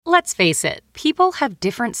Let's face it, people have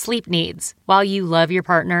different sleep needs. While you love your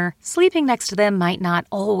partner, sleeping next to them might not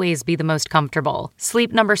always be the most comfortable.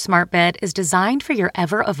 Sleep Number Smart Bed is designed for your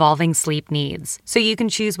ever-evolving sleep needs, so you can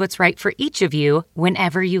choose what's right for each of you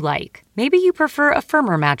whenever you like. Maybe you prefer a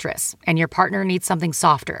firmer mattress, and your partner needs something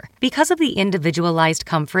softer. Because of the individualized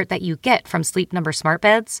comfort that you get from Sleep Number Smart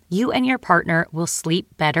Beds, you and your partner will sleep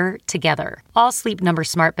better together. All Sleep Number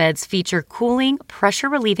Smart Beds feature cooling,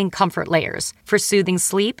 pressure-relieving comfort layers for soothing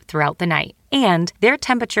sleep throughout the night. And their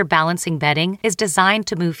temperature-balancing bedding is designed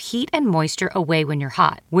to move heat and moisture away when you're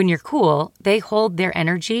hot. When you're cool, they hold their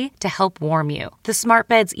energy to help warm you. The smart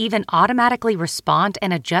beds even automatically respond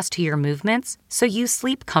and adjust to your movements, so you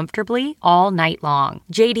sleep comfortably all night long.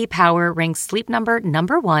 J.D. Power ranks Sleep Number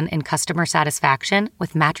 #1 in customer satisfaction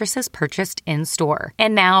with mattresses purchased in-store.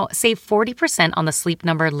 And now, save 40% on the Sleep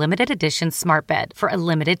Number Limited Edition Smart Bed for a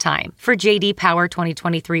limited time. For J.D. Power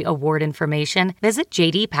 2023 award information, visit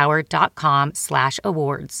jdpower.com/awards.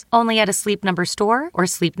 Only at a Sleep Number store or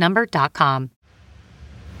sleepnumber.com.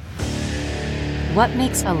 What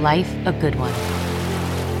makes a life a good one?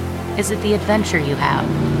 Is it the adventure you have?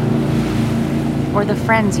 Or the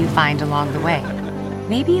friends you find along the way?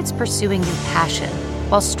 Maybe it's pursuing your passion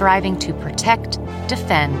while striving to protect,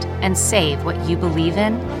 defend, and save what you believe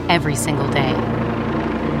in every single day.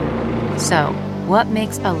 So, what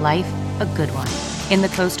makes a life a good one? In the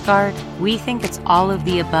Coast Guard, we think it's all of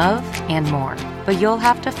the above and more, but you'll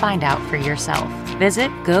have to find out for yourself.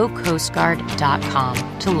 Visit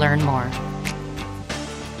gocoastguard.com to learn more.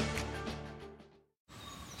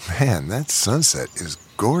 Man, that sunset is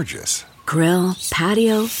gorgeous. Grill,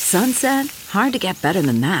 patio, sunset. Hard to get better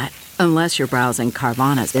than that. Unless you're browsing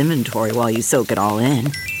Carvana's inventory while you soak it all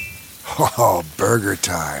in. Oh, burger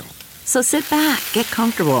time. So sit back, get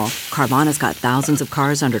comfortable. Carvana's got thousands of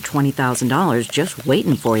cars under $20,000 just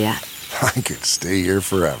waiting for you. I could stay here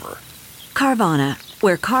forever. Carvana,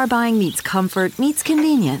 where car buying meets comfort meets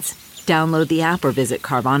convenience. Download the app or visit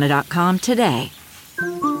Carvana.com today.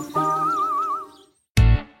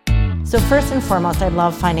 So first and foremost, I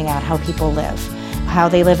love finding out how people live, how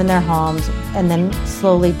they live in their homes, and then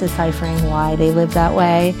slowly deciphering why they live that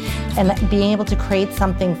way, and being able to create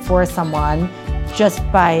something for someone just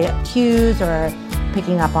by cues or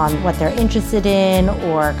picking up on what they're interested in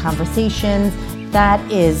or conversations. That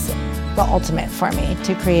is the ultimate for me,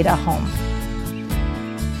 to create a home.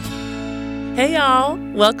 Hey y'all,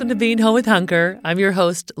 welcome to Being Home with Hunker. I'm your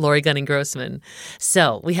host, Lori Gunning-Grossman.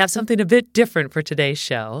 So we have something a bit different for today's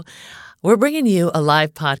show. We're bringing you a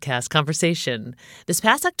live podcast conversation. This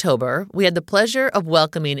past October, we had the pleasure of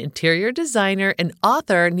welcoming interior designer and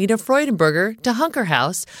author Nina Freudenberger to Hunker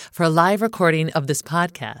House for a live recording of this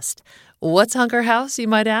podcast. What's Hunker House, you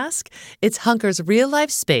might ask? It's Hunker's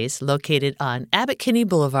real-life space located on Abbot Kinney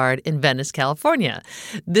Boulevard in Venice, California.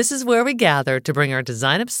 This is where we gather to bring our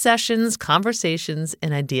design obsessions, conversations,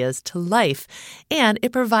 and ideas to life. And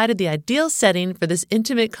it provided the ideal setting for this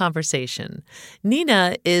intimate conversation.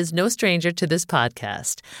 Nina is no stranger to this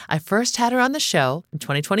podcast. I first had her on the show in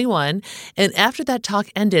 2021, and after that talk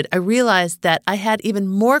ended, I realized that I had even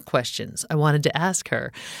more questions I wanted to ask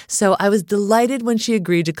her. So I was delighted when she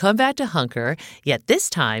agreed to come back to Hunker, yet this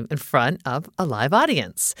time in front of a live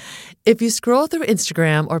audience. If you scroll through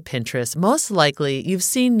Instagram or Pinterest, most likely you've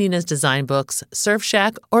seen Nina's design books, Surf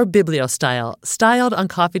Shack or Bibliostyle, styled on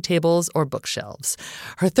coffee tables or bookshelves.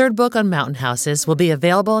 Her third book on mountain houses will be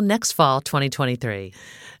available next fall 2023.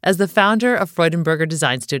 As the founder of Freudenberger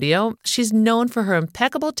Design Studio, she's known for her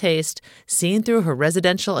impeccable taste, seen through her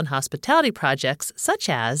residential and hospitality projects, such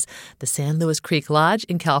as the San Luis Creek Lodge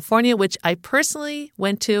in California, which I personally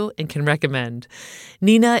went to and can recommend.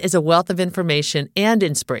 Nina is a wealth of information and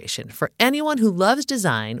inspiration for anyone who loves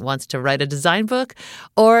design, wants to write a design book,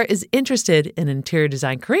 or is interested in an interior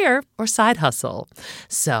design career or side hustle.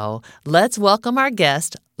 So let's welcome our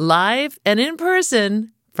guest, live and in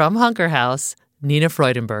person from Hunker House, Nina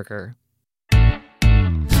Freudenberger.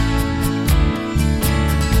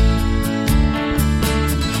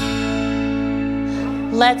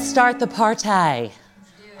 Let's start the party.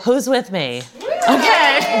 Who's with me?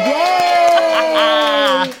 Okay. Yay!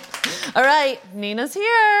 All right, Nina's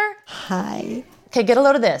here. Hi. Okay, get a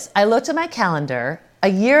load of this. I looked at my calendar. A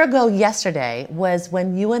year ago yesterday was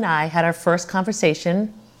when you and I had our first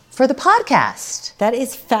conversation for the podcast. That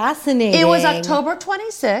is fascinating. It was October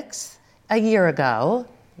 26th. A year ago,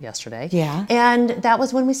 yesterday. Yeah. And that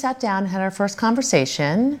was when we sat down and had our first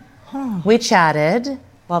conversation. We chatted.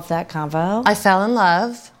 Love that convo. I fell in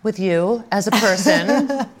love with you as a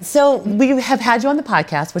person. So we have had you on the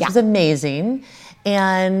podcast, which is amazing.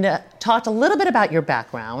 and talked a little bit about your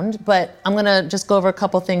background, but I'm going to just go over a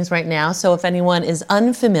couple things right now. So if anyone is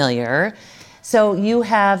unfamiliar, so you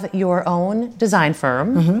have your own design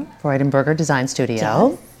firm, Freudenberger Design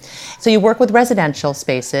Studio. So you work with residential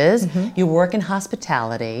spaces, you work in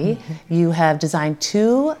hospitality, you have designed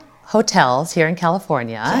 2 hotels here in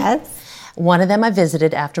California. Yes. One of them I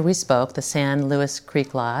visited after we spoke, the San Luis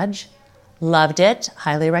Creek Lodge. Loved it,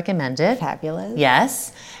 highly recommend it. Fabulous.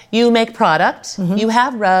 Yes. You make product, you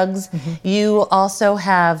have rugs, you also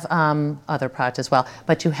have other products as well,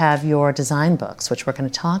 but you have your design books, which we're going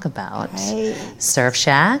to talk about. Right. Surf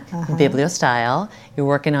Shack, Bibliostyle. You're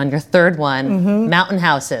working on your 3rd one, Mountain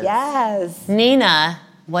Houses. Yes. Nina,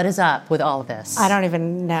 what is up with all of this? I don't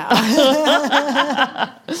even know.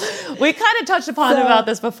 We kind of touched upon about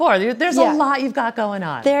this before. There's a Yeah. lot you've got going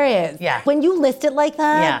on. There is. Yeah. When you list it like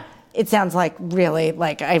that, Yeah. it sounds like really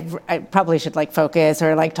like I probably should like focus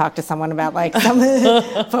or like talk to someone about like some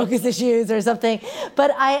focus issues or something.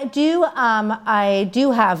 But I do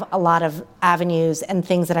have a lot of avenues and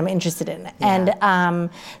things that I'm interested in, and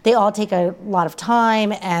they all take a lot of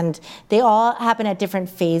time, and they all happen at different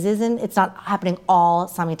phases, and it's not happening all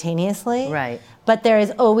simultaneously. Right. But there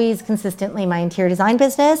is always consistently my interior design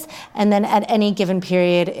business. And then at any given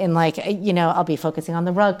period in I'll be focusing on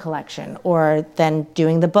the rug collection or then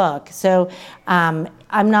doing the book. So I'm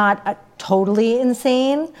not totally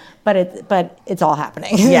insane, but it's all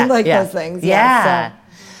happening. Yeah, those things. Yeah.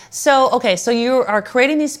 So you are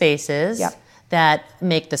creating these spaces that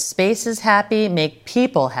make the spaces happy, make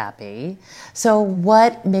people happy. So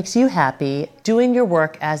what makes you happy doing your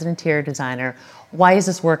work as an interior designer? Why is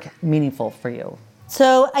this work meaningful for you?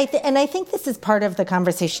 So I think this is part of the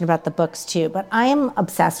conversation about the books too, but I am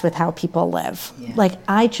obsessed with how people live. Yeah. Like,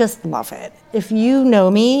 I just love it. If you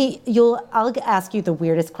know me, I'll ask you the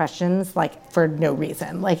weirdest questions, like for no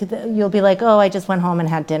reason. Like you'll be like, "Oh, I just went home and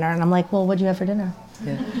had dinner," and I'm like, "Well, what'd you have for dinner?"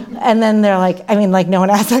 Yeah. And then they're like, no one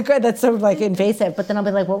asks that question. That's so like invasive. But then I'll be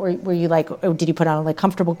like, what were you like? Did you put on like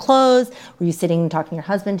comfortable clothes? Were you sitting and talking to your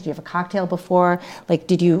husband? Did you have a cocktail before? Like,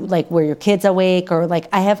 did you like were your kids awake? Or like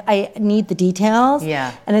I need the details.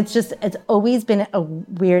 Yeah. And it's always been a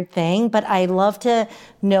weird thing, but I love to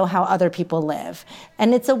know how other people live.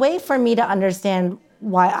 And it's a way for me to understand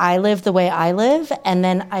why I live the way I live.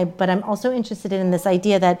 But I'm also interested in this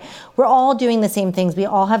idea that we're all doing the same things. We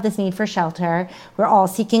all have this need for shelter. We're all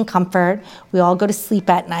seeking comfort. We all go to sleep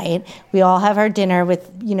at night. We all have our dinner with,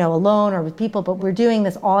 alone or with people, but we're doing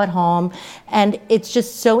this all at home. And it's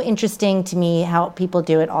just so interesting to me how people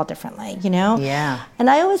do it all differently, Yeah. And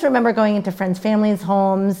I always remember going into friends' families'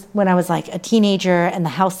 homes when I was like a teenager and the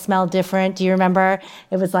house smelled different. Do you remember?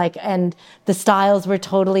 It was like, and the styles were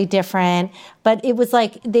totally different, but it was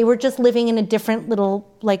like they were just living in a different little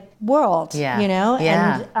like world, Yeah.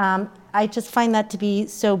 Yeah. And I just find that to be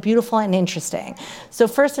so beautiful and interesting. So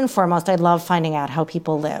first and foremost, I love finding out how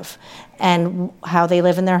people live and how they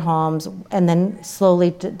live in their homes, and then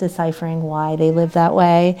slowly deciphering why they live that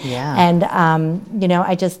way. Yeah. And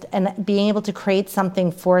and being able to create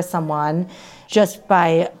something for someone just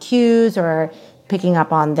by cues or picking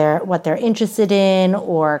up on what they're interested in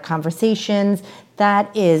or conversations.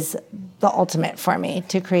 That is the ultimate for me,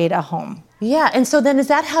 to create a home. Yeah, and so then is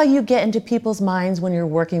that how you get into people's minds when you're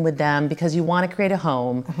working with them? Because you want to create a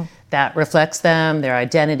home that reflects them, their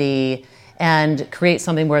identity, and create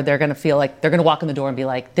something where they're going to feel like they're going to walk in the door and be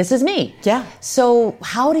like, this is me. Yeah. So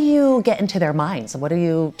how do you get into their minds? What do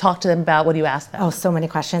you talk to them about? What do you ask them? Oh, so many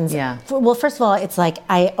questions. Yeah. Well, first of all, it's like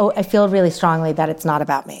I feel really strongly that it's not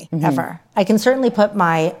about me, ever. I can certainly put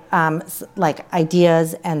my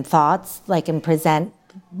ideas and thoughts and present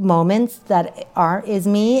moments that is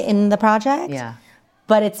me in the project. Yeah.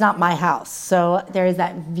 But it's not my house. So there is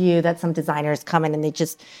that view that some designers come in and they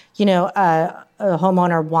just, a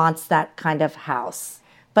homeowner wants that kind of house.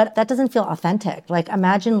 But that doesn't feel authentic. Like,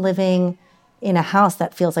 imagine living in a house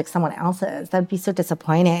that feels like someone else's. That'd be so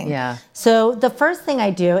disappointing. Yeah. So the first thing I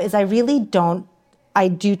do is I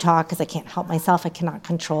do talk because I can't help myself. I cannot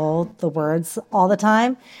control the words all the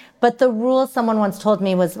time. But the rule someone once told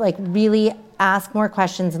me was really ask more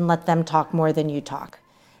questions and let them talk more than you talk.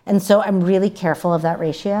 And so I'm really careful of that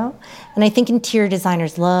ratio. And I think interior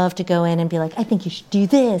designers love to go in and be like, I think you should do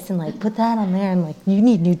this and put that on there and you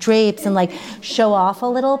need new drapes and show off a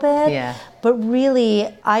little bit. Yeah. But really,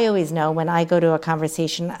 I always know when I go to a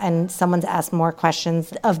conversation and someone's asked more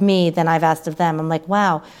questions of me than I've asked of them, I'm like,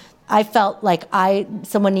 wow, I felt like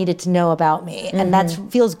someone needed to know about me, and that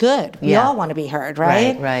feels good. We all want to be heard,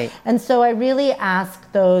 right? Right. And so I really ask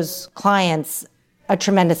those clients a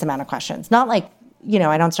tremendous amount of questions, not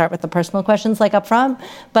I don't start with the personal questions like up front,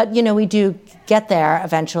 but, we do get there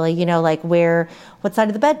eventually, like what side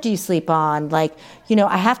of the bed do you sleep on? Like,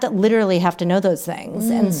 I literally have to know those things.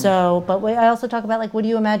 And so, but I also talk about like, what do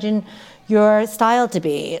you imagine your style to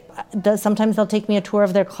be? Sometimes they'll take me a tour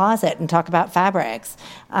of their closet and talk about fabrics.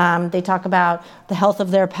 They talk about the health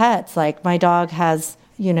of their pets. Like my dog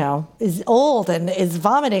is old and is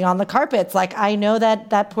vomiting on the carpets. Like, I know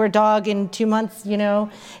that poor dog in 2 months,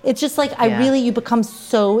 it's just like, you become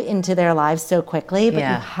so into their lives so quickly, but you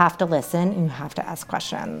have to listen and you have to ask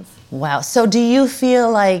questions. Wow. So do you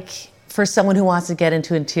feel like for someone who wants to get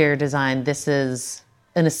into interior design, this is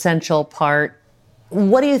an essential part?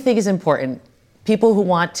 What do you think is important? People who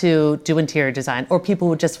want to do interior design or people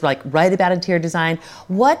who just like write about interior design,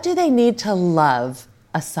 what do they need to love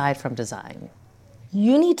aside from design?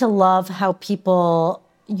 You need to love people.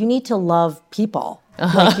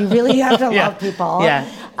 Like you really have to love people. Yeah.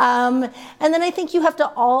 And then I think you have to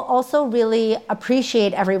also really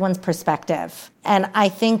appreciate everyone's perspective. And I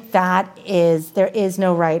think there is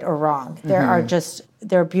no right or wrong. There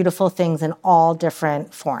are beautiful things in all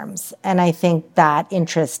different forms. And I think that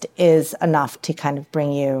interest is enough to kind of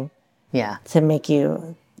bring you, to make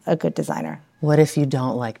you a good designer. What if you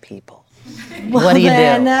don't like people? Well, what do you do?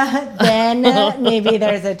 Then maybe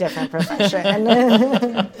there's a different profession.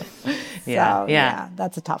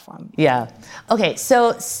 That's a tough one. Yeah. Okay,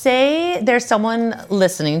 so say there's someone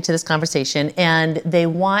listening to this conversation and they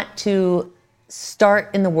want to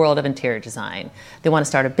start in the world of interior design. They want to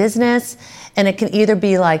start a business, and it can either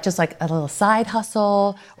be like just like a little side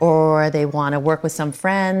hustle, or they want to work with some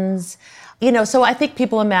friends. So I think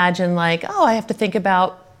people imagine like, oh, I have to think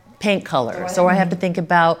about paint colors, or I have to think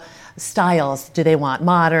about styles. Do they want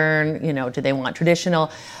modern? Do they want traditional?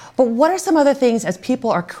 But what are some other things as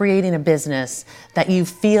people are creating a business that you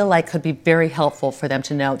feel like could be very helpful for them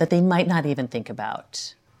to know that they might not even think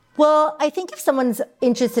about? Well, I think if someone's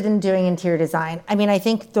interested in doing interior design, I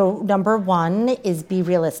think the number one is be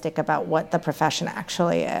realistic about what the profession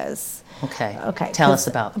actually is. Okay. Tell us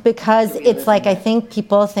about. Because it's like, I think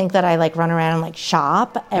people think that I like run around and like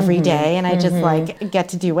shop every day and I just like get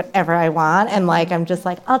to do whatever I want. And like, I'm just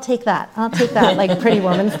like, I'll take that, like Pretty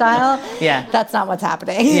Woman style. Yeah. That's not what's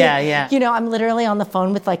happening. Yeah. I'm literally on the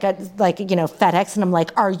phone with FedEx and I'm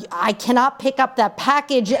like, I cannot pick up that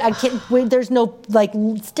package. There's no like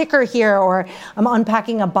sticker here, or I'm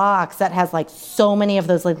unpacking a box that has like so many of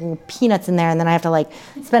those like little peanuts in there. And then I have to like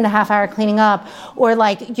spend a half hour cleaning up, or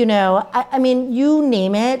like, you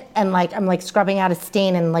name it, and like I'm like scrubbing out a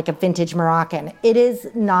stain in like a vintage Moroccan. It is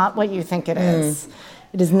not what you think it is.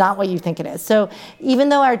 It is not what you think it is. So even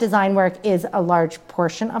though our design work is a large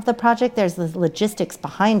portion of the project, there's the logistics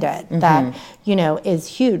behind it that, is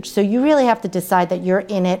huge. So you really have to decide that you're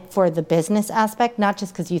in it for the business aspect, not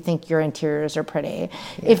just because you think your interiors are pretty.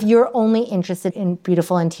 Yeah. If you're only interested in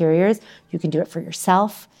beautiful interiors, you can do it for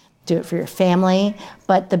yourself. Do it for your family,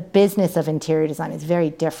 but the business of interior design is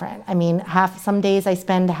very different. Some days I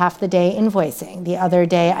spend half the day invoicing. The other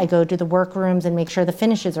day I go to the workrooms and make sure the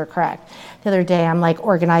finishes are correct. The other day I'm like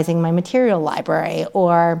organizing my material library,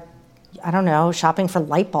 or shopping for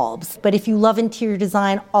light bulbs. But if you love interior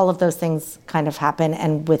design, all of those things kind of happen,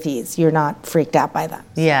 and with ease. You're not freaked out by them.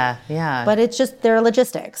 Yeah. But it's just, there are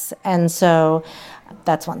logistics. And so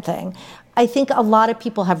that's one thing. I think a lot of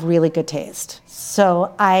people have really good taste.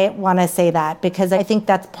 So I want to say that because I think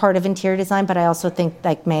that's part of interior design, but I also think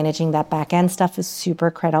like managing that back end stuff is super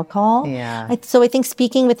critical. Yeah. So I think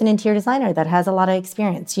speaking with an interior designer that has a lot of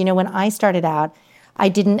experience, when I started out, I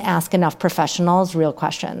didn't ask enough professionals real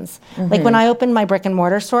questions. Like when I opened my brick and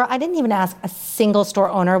mortar store, I didn't even ask a single store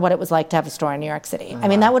owner what it was like to have a store in New York City.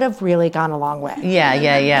 That would have really gone a long way.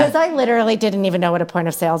 Yeah. Because I literally didn't even know what a point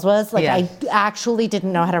of sales was. I actually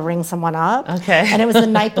didn't know how to ring someone up. Okay. And it was the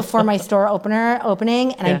night before my store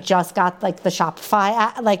opening, and I just got like the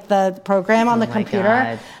Shopify, like the program on the computer.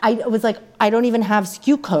 God. I was like, I don't even have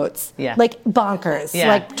SKU codes. Yeah. Like bonkers. Yeah.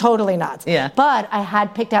 Like totally nuts. Yeah. But I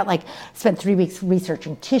had picked out, spent 3 weeks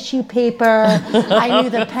researching tissue paper. I knew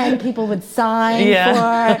the pen people would sign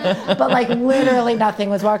for. But literally nothing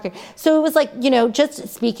was working. So it was just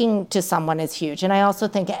speaking to someone is huge. And I also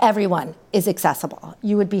think everyone is accessible.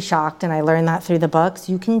 You would be shocked, and I learned that through the books.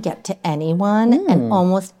 You can get to anyone, and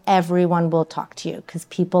almost everyone will talk to you because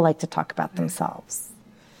people like to talk about themselves.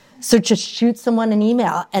 So just shoot someone an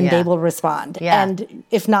email and they will respond. Yeah. And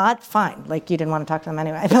if not, fine. You didn't want to talk to them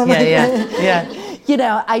anyway.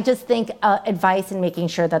 I just think advice and making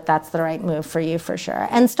sure that that's the right move for you for sure.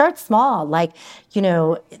 And start small.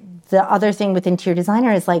 The other thing with interior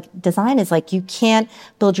designer is design is you can't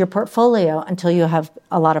build your portfolio until you have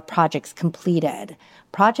a lot of projects completed.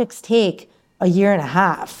 Projects take a year and a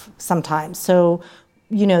half sometimes. So,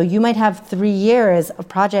 you might have 3 years of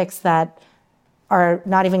projects that are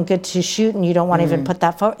not even good to shoot and you don't want to even put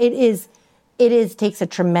that forward. It takes a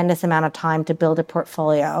tremendous amount of time to build a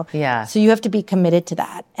portfolio. Yeah. So you have to be committed to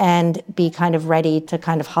that and be kind of ready to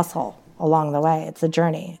kind of hustle along the way. It's a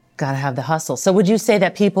journey. Got to have the hustle. So would you say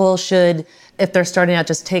that people should, if they're starting out,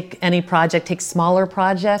 just take any project, take smaller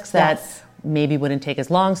projects that maybe wouldn't take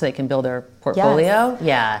as long so they can build their portfolio? Yes.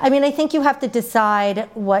 Yeah. I mean, I think you have to decide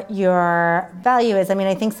what your value is. I mean,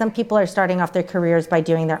 I think some people are starting off their careers by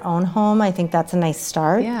doing their own home. I think that's a nice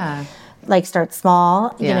start. Yeah. Like start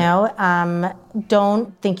small,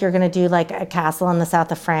 don't think you're going to do like a castle in the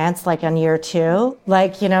south of France, like on year 2,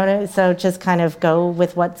 so just kind of go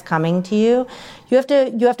with what's coming to you. You have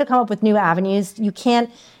to come up with new avenues.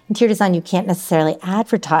 Interior design, you can't necessarily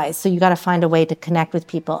advertise. So you got to find a way to connect with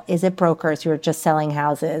people. Is it brokers who are just selling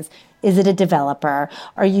houses? Is it a developer?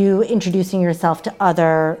 Are you introducing yourself to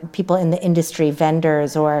other people in the industry,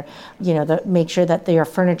 vendors, or, make sure that your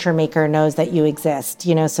furniture maker knows that you exist,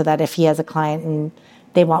 so that if he has a client and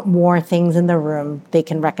they want more things in the room, they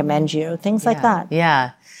can recommend you, things like that.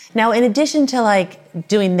 Yeah. Now, in addition to like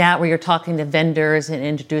doing that, where you're talking to vendors and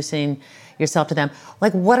introducing yourself to them,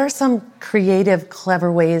 like what are some creative,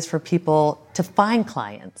 clever ways for people to find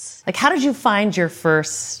clients? Like how did you find your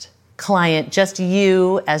first client, just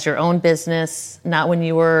you as your own business, not when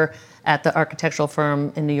you were at the architectural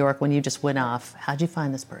firm in New York when you just went off? How'd you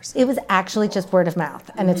find this person? It was actually just word of mouth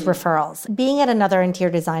and it's referrals. Being at another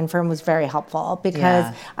interior design firm was very helpful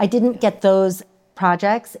because I didn't get those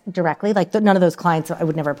projects directly. Like none of those clients, I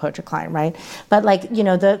would never approach a client, right? But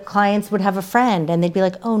the clients would have a friend and they'd be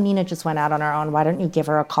like, oh, Nina just went out on her own. Why don't you give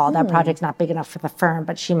her a call? That project's not big enough for the firm,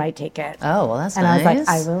 but she might take it. Oh, well, that's nice. And I was like,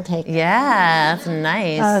 I will take it. Yeah, that's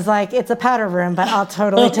nice. I was like, it's a powder room, but I'll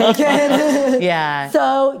totally take it. Yeah.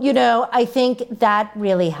 So, I think that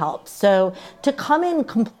really helps. So to come in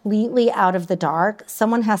completely out of the dark,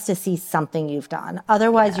 someone has to see something you've done.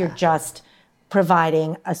 Otherwise, you're just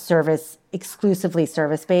providing a service exclusively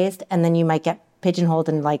service-based, and then you might get pigeonholed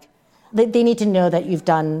and they need to know that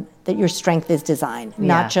that your strength is design,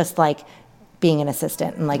 not just being an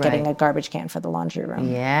assistant and getting a garbage can for the laundry room.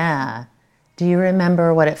 Yeah. Do you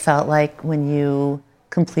remember what it felt like when you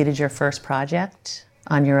completed your first project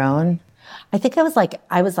on your own? I think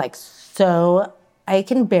I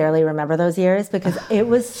can barely remember those years because it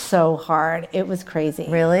was so hard. It was crazy.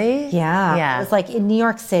 Really? Yeah. It was in New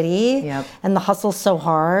York City and the hustle's so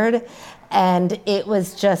hard. And it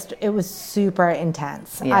was super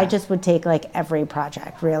intense. Yeah. I just would take every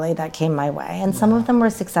project really that came my way. And some of them were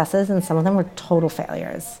successes and some of them were total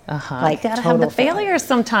failures. You gotta have the failures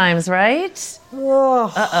sometimes, right?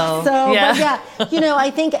 Uh-oh. So,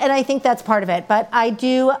 I think that's part of it. But I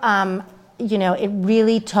do, it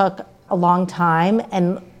really took a long time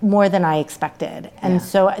and more than I expected. And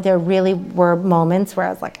so there really were moments where I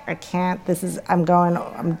was like, I can't, I'm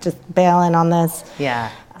just bailing on this. Yeah.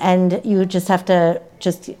 And you just have to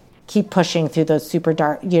just keep pushing through those super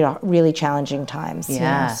dark, really challenging times.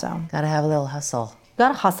 Yeah. So gotta have a little hustle.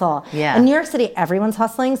 Gotta hustle. Yeah. In New York City, everyone's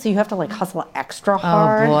hustling, so you have to hustle extra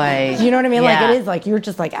hard. Oh boy. Do you know what I mean? Yeah. It is you're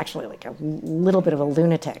just actually a little bit of a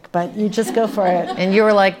lunatic, but you just go for it. And you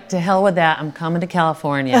were like, to hell with that, I'm coming to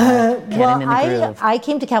California. Getting in the groove. I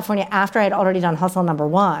came to California after I had already done Hustle number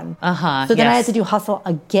 1. So then I had to do Hustle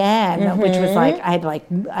again, which was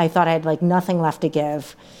I thought I had nothing left to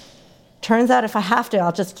give. Turns out if I have to,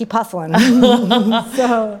 I'll just keep hustling.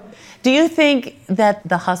 So, do you think that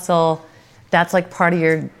the hustle, that's part of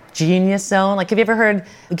your genius zone? Have you ever heard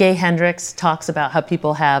Gay Hendricks talks about how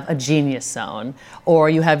people have a genius zone,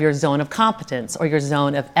 or you have your zone of competence or your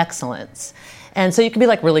zone of excellence? And so you can be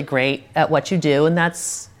really great at what you do, and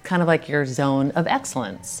that's kind of your zone of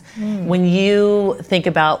excellence. When you think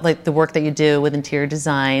about the work that you do with interior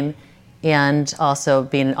design and also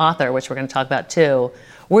being an author, which we're going to talk about too,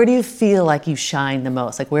 where do you feel like you shine the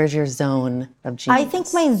most? Where's your zone of genius? I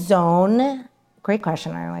think my zone, great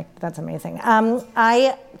question. That's amazing.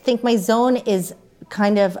 I think my zone is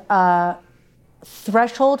kind of a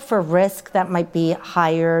threshold for risk that might be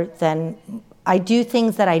higher than, I do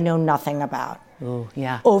things that I know nothing about. Ooh,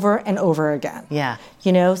 yeah. Over and over again. Yeah.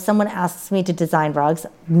 Someone asks me to design rugs,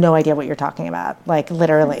 no idea what you're talking about.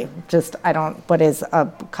 Literally, what is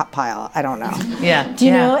a cut pile? I don't know. Yeah. Do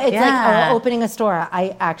you know? It's opening a store.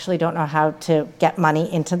 I actually don't know how to get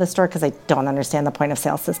money into the store because I don't understand the point of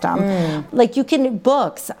sale system.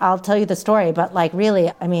 Books, I'll tell you the story, but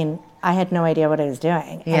really, I had no idea what I was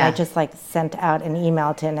doing. Yeah. And I just like sent out an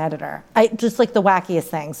email to an editor. Just like the wackiest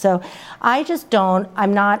thing. So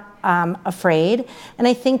I'm not afraid. And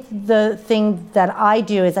I think the thing that I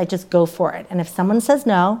do is I just go for it. And if someone says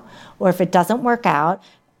no, or if it doesn't work out,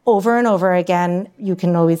 over and over again, you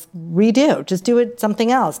can always redo. Just do it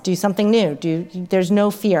something else. Do something new. There's no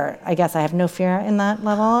fear. I guess I have no fear in that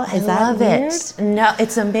level. Is that love weird? it. No,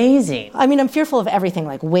 it's amazing. I mean, I'm fearful of everything,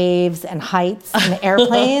 like waves and heights and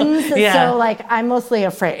airplanes. Yeah. So, like, I'm mostly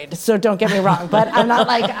afraid. So don't get me wrong. But I'm not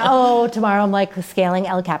like, oh, tomorrow I'm like scaling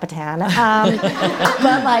El Capitan.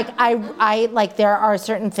 But like, I like, there are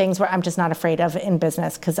certain things where I'm just not afraid of in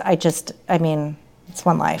business because it's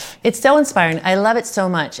one life. It's so inspiring. I love it so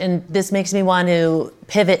much. And this makes me want to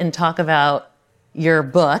pivot and talk about your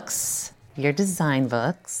books, your design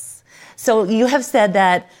books. So you have said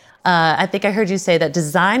that, I think I heard you say that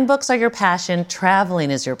design books are your passion,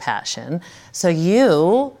 traveling is your passion. So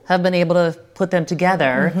you have been able to put them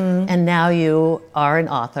together, and now you are an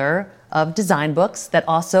author of design books that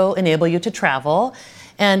also enable you to travel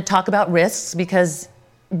and talk about risks, because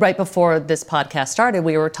right before this podcast started,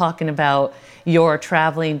 we were talking about your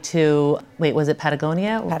traveling to, was it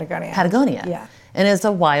Patagonia? Patagonia. Yeah. And it's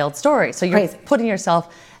a wild story. So you're Crazy. Putting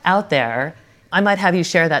yourself out there. I might have you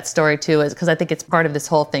share that story too, because I think it's part of this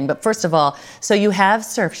whole thing. But first of all, so you have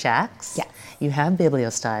Surf Shacks. Yes. You have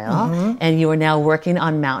Bibliostyle. And you are now working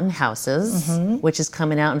on Mountain Houses, which is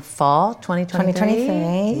coming out in fall 2023.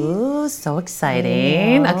 2023. Ooh, so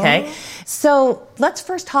exciting. Okay. So let's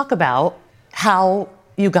first talk about how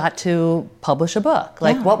you got to publish a book.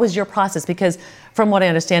 Like, what was your process? Because from what I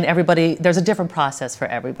understand, there's a different process for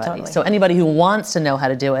everybody. Totally. So anybody who wants to know how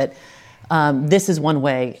to do it, this is one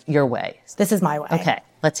way, your way. This is my way. Okay,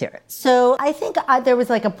 let's hear it. So I think there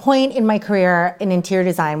was like a point in my career in interior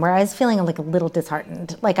design where I was feeling like a little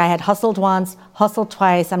disheartened. Like I had hustled once, hustled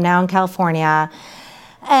twice. I'm now in California.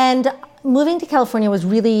 And moving to California was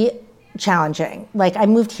really challenging. Like I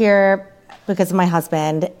moved here because of my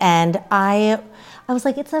husband, and I was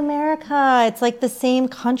like, it's America. It's like the same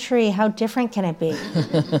country. How different can it be?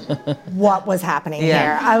 What was happening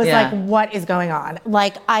here? I was like, what is going on?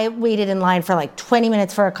 Like, I waited in line for like 20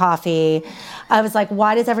 minutes for a coffee. I was like,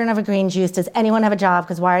 why does everyone have a green juice? Does anyone have a job?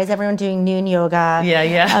 Because why is everyone doing noon yoga?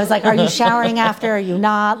 I was like, are you showering after? Are you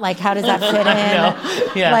not? Like, how does that fit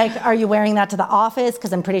in? Like, are you wearing that to the office?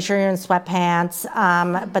 Because I'm pretty sure you're in sweatpants.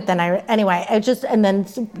 But then and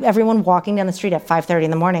then everyone walking down the street at 5:30 in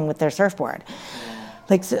the morning with their surfboard.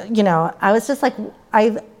 Like, so, I was just like,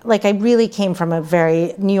 I really came from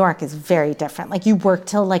New York is very different. Like you work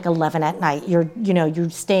till like 11 at night. You're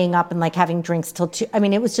staying up and like having drinks till 2. I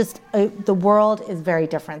mean, it was just, the world is very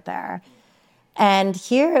different there. And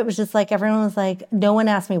here it was just like, everyone was like, no one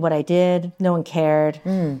asked me what I did. No one cared.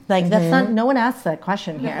 Like no one asked that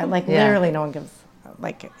question here. Like literally no one gives,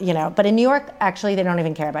 but in New York, actually, they don't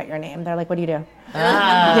even care about your name. They're like, what do you do?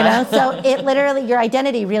 So it literally, your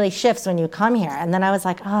identity really shifts when you come here. And then I was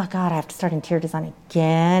like, oh God, I have to start interior design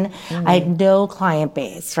again. I had no client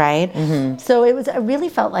base, right? So I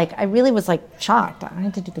really was like shocked. I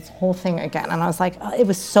had to do this whole thing again. And I was like, it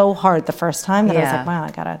was so hard the first time that I was like, wow, I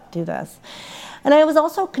gotta do this. And I was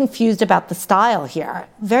also confused about the style here.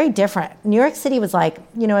 Very different. New York City was like,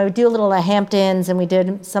 I would do a little at Hamptons and we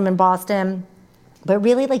did some in Boston. But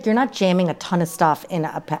really, like, you're not jamming a ton of stuff in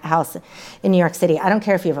a house in New York City. I don't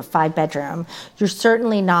care if you have a 5-bedroom. You're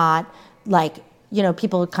certainly not, like,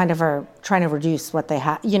 people kind of are trying to reduce what they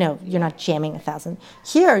have. You're not jamming 1,000.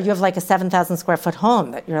 Here, you have, like, a 7,000 square foot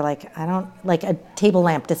home that you're like, a table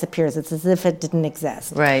lamp disappears. It's as if it didn't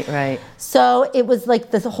exist. Right. So it was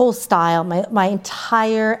like this whole style, my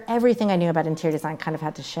entire, everything I knew about interior design kind of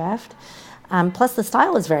had to shift. Plus, the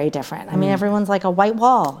style is very different. I mean, everyone's like, a white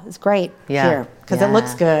wall is great here because it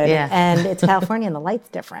looks good, and it's California and the light's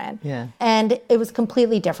different. And it was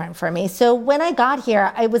completely different for me. So when I got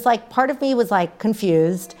here, I was like, part of me was like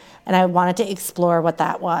confused, and I wanted to explore what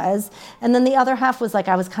that was. And then the other half was like,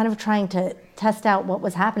 I was kind of trying to test out what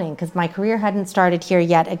was happening because my career hadn't started here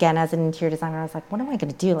yet, again, as an interior designer. I was like, what am I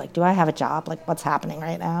going to do? Like, do I have a job? Like, what's happening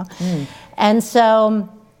right now? And so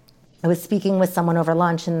I was speaking with someone over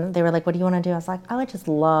lunch, and they were like, what do you want to do? I was like, I would just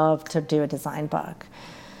love to do a design book.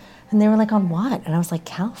 And they were like, on what? And I was like,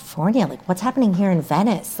 California, like, what's happening here in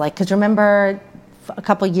Venice? Like, because remember a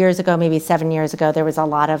couple years ago, maybe 7 years ago, there was a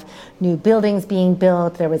lot of new buildings being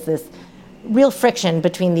built. There was this real friction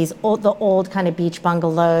between the old kind of beach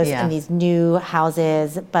bungalows and these new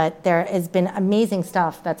houses. But there has been amazing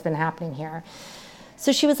stuff that's been happening here.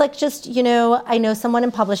 So she was like, I know someone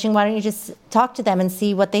in publishing, why don't you just talk to them and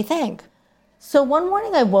see what they think? So one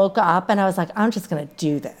morning I woke up and I was like, I'm just going to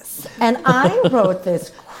do this. And I wrote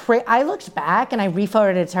this. I looked back and I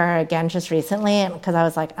re-forwarded it to her again just recently because I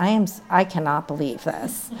was like, I cannot believe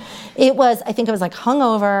this. I think it was like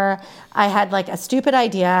hungover. I had like a stupid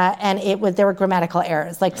idea and there were grammatical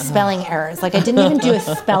errors, like spelling errors. Like I didn't even do a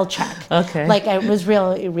spell check. Okay. Like it was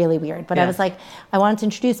really, really weird. But I was like, I wanted to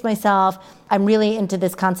introduce myself. I'm really into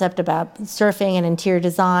this concept about surfing and interior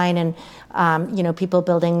design and, people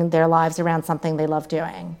building their lives around something they love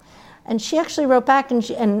doing. And she actually wrote back,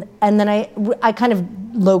 and then I kind of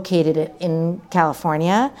located it in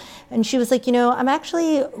California, and she was like, I'm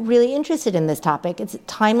actually really interested in this topic. It's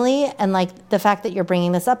timely, and like the fact that you're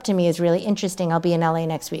bringing this up to me is really interesting. I'll be in LA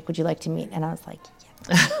next week. Would you like to meet? And I was like,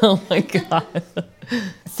 yeah. Oh my God.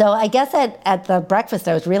 So I guess at the breakfast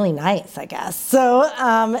I was really nice, I guess.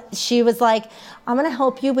 So she was like, I'm going to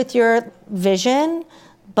help you with your vision,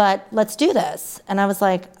 but let's do this. And I was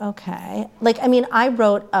like, okay. I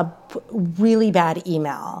wrote a really bad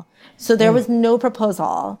email. So there was no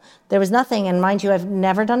proposal. There was nothing. And mind you, I've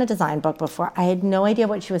never done a design book before. I had no idea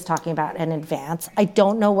what she was talking about in advance. I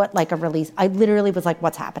don't know what a release. I literally was like,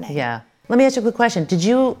 what's happening? Yeah. Let me ask you a quick question.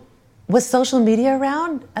 Was social media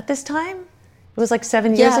around at this time? It was like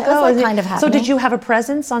 7 years ago? Yeah, it was kind of happening. So did you have a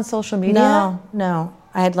presence on social media? No.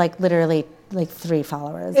 I had literally 3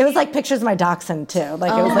 followers. It was like pictures of my dachshund too. It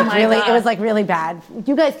was really bad.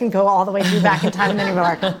 You guys can go all the way through back in time and then you were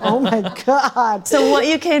like, oh my God. So what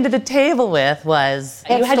you came to the table with was,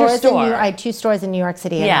 you had your store. I had 2 stores in New York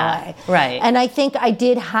City and LA. Right. And I think I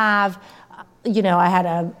did have, I had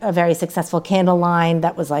a very successful candle line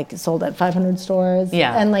that was sold at 500 stores.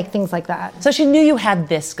 Yeah. And things like that. So she knew you had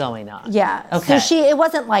this going on. Yeah. Okay. So it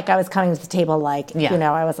wasn't like I was coming to the table I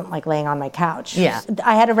wasn't laying on my couch. Yeah.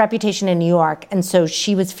 I had a reputation in New York, and so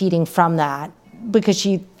she was feeding from that because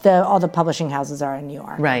all the publishing houses are in New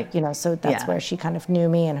York. Right. So that's where she kind of knew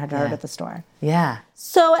me and had heard at the store. Yeah.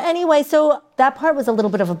 So anyway, that part was a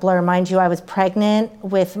little bit of a blur. Mind you, I was pregnant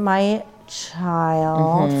with my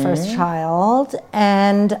first child,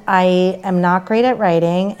 and I am not great at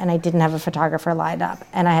writing, and I didn't have a photographer lined up,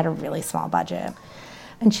 and I had a really small budget.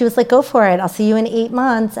 And she was like, go for it, I'll see you in 8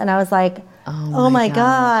 months. And I was like, oh my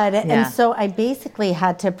God. Yeah. And so I basically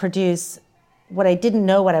had to produce what I didn't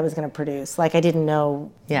know what I was going to produce. I didn't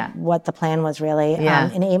know what the plan was really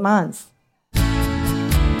in 8 months.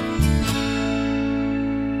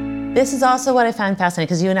 This is also what I found fascinating,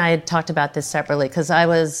 because you and I had talked about this separately, because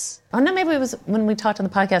maybe it was when we talked on the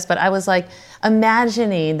podcast, but I was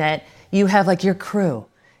imagining that you have your crew,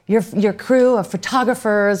 your crew of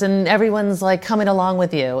photographers, and everyone's coming along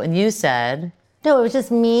with you. And you said... No, it was just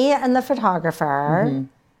me and the photographer,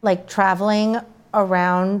 traveling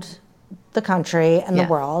around the country and the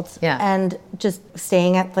world, and just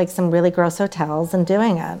staying at some really gross hotels and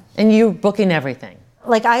doing it. And you booking everything.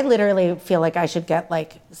 I literally feel like I should get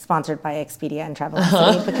sponsored by Expedia and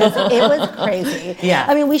Travelocity because it was crazy. Yeah.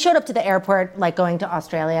 I mean, we showed up to the airport going to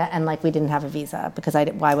Australia and we didn't have a visa because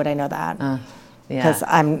why would I know that? Because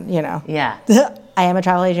I'm, Yeah. I am a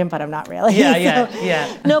travel agent, but I'm not really.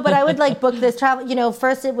 Yeah. No, but I would book this travel.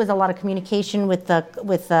 First it was a lot of communication with the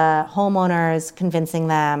homeowners, convincing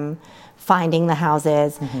them, finding the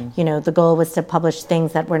houses. The goal was to publish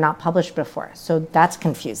things that were not published before. So that's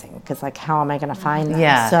confusing because how am I going to find them?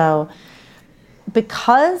 Yeah. So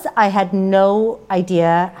because I had no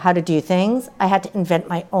idea how to do things, I had to invent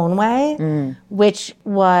my own way, which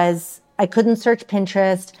was, I couldn't search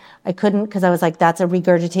Pinterest. I couldn't, because I was that's a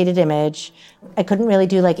regurgitated image. I couldn't really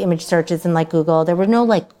do image searches in Google. There were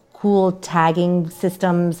no cool tagging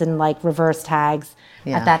systems and my reverse tags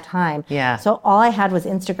at that time. Yeah. So all I had was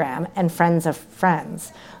Instagram and friends of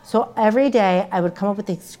friends. So every day I would come up with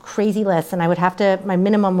these crazy lists, and my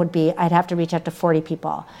minimum would be I'd have to reach out to 40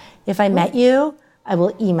 people. If I met you, I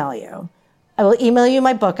will email you. I will email you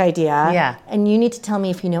my book idea. Yeah. And you need to tell me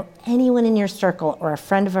if you know anyone in your circle or a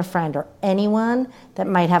friend of a friend or anyone that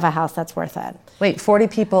might have a house that's worth it. Wait, 40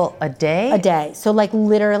 people a day? A day. So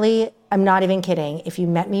literally, I'm not even kidding. If you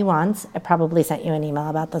met me once, I probably sent you an email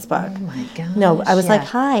about this book. Oh my gosh. No, I was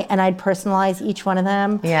hi, and I'd personalize each one of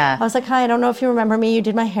them. Yeah. I was hi, I don't know if you remember me. You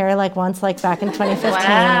did my hair once, back in 2015.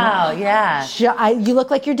 Wow, yeah. You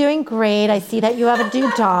look like you're doing great. I see that you have a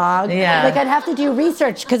new dog. Yeah. I'd have to do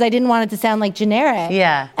research because I didn't want it to sound generic.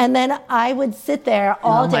 Yeah. And then I would sit there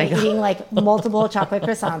all day eating multiple chocolate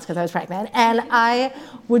croissants because I was pregnant, and I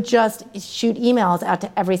would just shoot emails out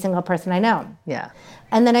to every single person I know. Yeah.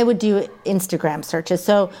 And then I would do Instagram searches.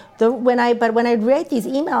 So when I'd write these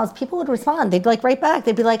emails, people would respond. They'd like write back.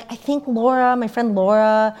 They'd be like, I think Laura, my friend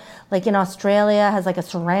Laura, like in Australia, has like a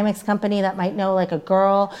ceramics company that might know like a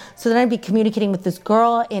girl. So then I'd be communicating with this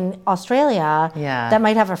girl in Australia that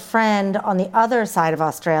might have a friend on the other side of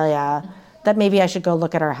Australia that maybe I should go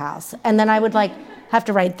look at her house. And then I would like have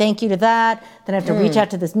to write thank you to that. Then I have to reach out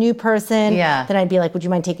to this new person. Yeah. Then I'd be like, would you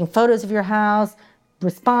mind taking photos of your house?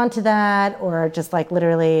 Respond to that, or just like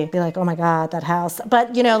literally be like, oh my God, that house.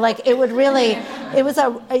 But you know, like it would really, it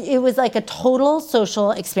was like a total social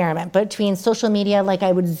experiment between social media. Like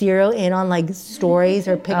I would zero in on like stories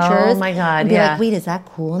or pictures. Oh my God, and be like, wait, is that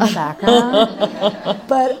cool in the background?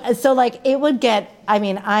 But so like it would get, I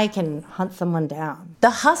mean, I can hunt someone down. The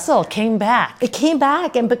hustle came back. It came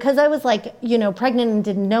back, and because I was like, you know, pregnant and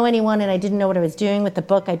didn't know anyone, and I didn't know what I was doing with the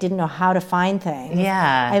book, I didn't know how to find things.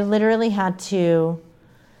 Yeah. I literally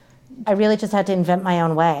I really just had to invent my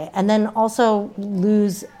own way. And then also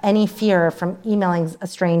lose any fear from emailing a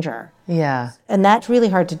stranger. Yeah. And that's really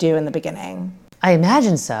hard to do in the beginning. I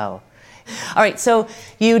imagine so. All right, so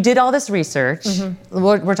you did all this research.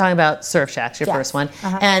 We're talking about Surf Shacks, your first one.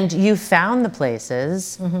 And you found the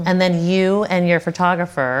places, and then you and your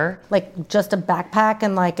photographer... Like just a backpack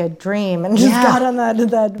and like a dream, and just got on that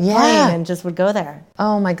plane and just would go there.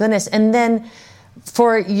 Oh my goodness. And then...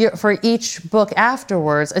 For each book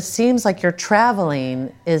afterwards, it seems like your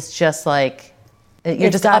traveling is just like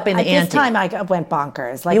you're just upping the ante. This time I went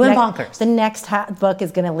bonkers. Like you went bonkers. The next book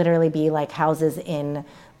is going to literally be like houses in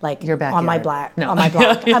like your backyard. On my block.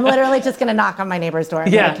 I'm literally just going to knock on my neighbor's door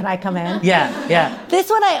and be like, can I come in? Yeah. This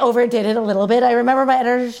one I overdid it a little bit. I remember my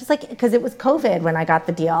editor, she's like, because it was COVID when I got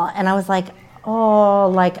the deal, and I was like, oh,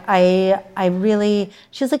 like I really.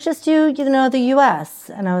 She was like, just do the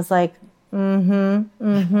U.S. and I was like. And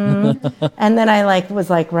then I was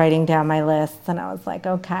writing down my lists, and I was like,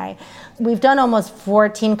 okay. We've done almost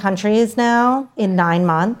 14 countries now in 9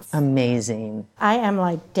 months. Amazing. I am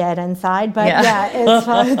like dead inside, but it's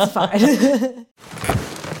fine. It's fine.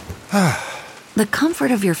 The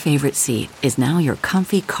comfort of your favorite seat is now your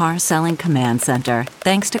comfy car selling command center,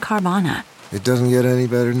 thanks to Carvana. It doesn't get any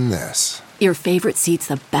better than this. Your favorite seat's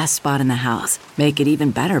the best spot in the house. Make it even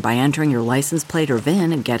better by entering your license plate or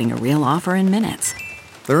VIN and getting a real offer in minutes.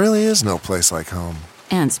 There really is no place like home.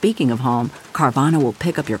 And speaking of home, Carvana will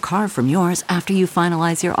pick up your car from yours after you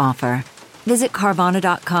finalize your offer. Visit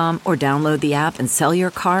Carvana.com or download the app and sell your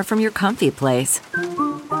car from your comfy place.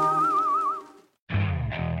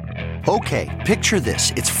 Okay, picture this.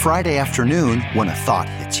 It's Friday afternoon when a thought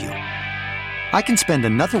hits you. I can spend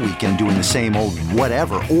another weekend doing the same old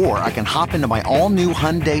whatever, or I can hop into my all-new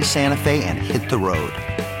Hyundai Santa Fe and hit the road.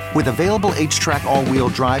 With available H-Track all-wheel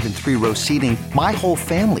drive and 3-row seating, my whole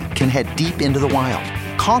family can head deep into the wild.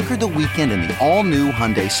 Conquer the weekend in the all-new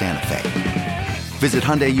Hyundai Santa Fe. Visit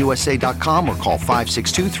HyundaiUSA.com or call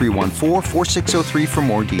 562-314-4603 for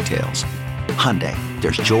more details. Hyundai,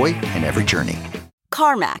 there's joy in every journey.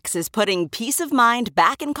 CarMax is putting peace of mind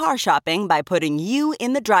back in car shopping by putting you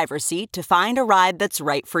in the driver's seat to find a ride that's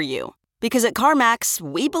right for you. Because at CarMax,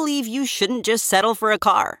 we believe you shouldn't just settle for a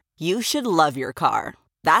car. You should love your car.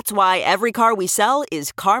 That's why every car we sell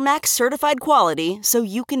is CarMax certified quality, so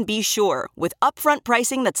you can be sure with upfront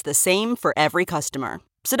pricing that's the same for every customer.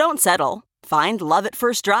 So don't settle. Find love at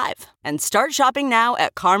first drive and start shopping now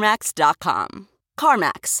at CarMax.com.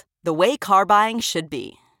 CarMax, the way car buying should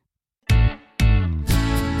be.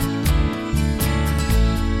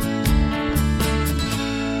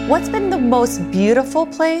 What's been the most beautiful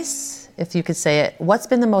place, if you could say it? What's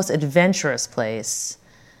been the most adventurous place?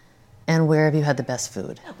 And where have you had the best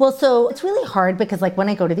food? Well, so it's really hard because when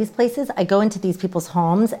I go to these places, I go into these people's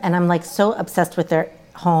homes and I'm so obsessed with their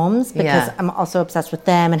homes because I'm also obsessed with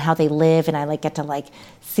them and how they live, and I get to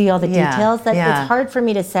see all the details that it's hard for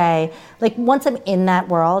me to say. Once I'm in that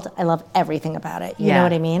world, I love everything about it. You know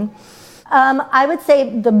what I mean? I would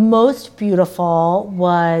say the most beautiful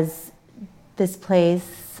was this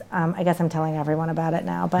place. I guess I'm telling everyone about it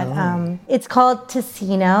now, but it's called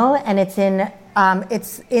Ticino, and it's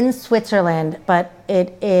in Switzerland, but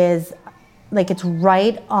it is it's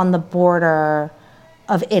right on the border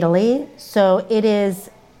of Italy. So it is,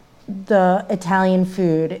 the Italian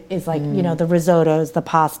food is the risottos, the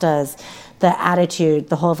pastas, the attitude,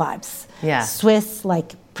 the whole vibes. Yeah. Swiss,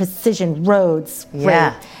 precision, roads,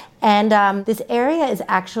 great. And this area is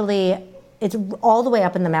actually, it's all the way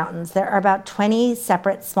up in the mountains. There are about 20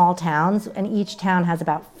 separate small towns, and each town has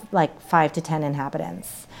about 5 to 10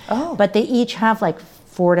 inhabitants. Oh. But they each have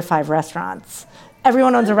 4 to 5 restaurants.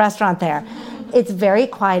 Everyone owns a restaurant there. It's very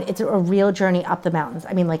quiet. It's a real journey up the mountains.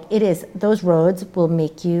 I mean, it is, those roads will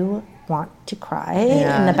make you want to cry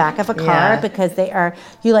in the back of a car because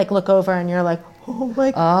you like look over and you're like, oh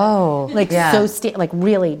my God. Like like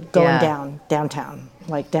really going downtown,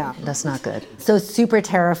 like down. That's not good. So super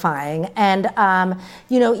terrifying. And,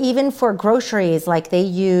 even for groceries, like they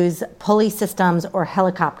use pulley systems or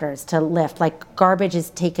helicopters to lift. Like garbage is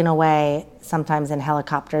taken away sometimes in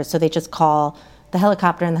helicopters. So they just call the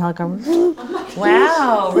helicopter and the helicopter.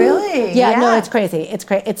 Wow, really? Yeah, no, it's crazy. It's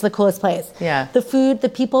great. It's the coolest place. Yeah. The food, the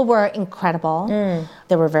people were incredible.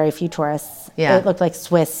 There were very few tourists. Yeah. It looked like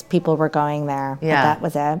Swiss people were going there. Yeah. But that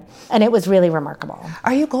was it. And it was really remarkable.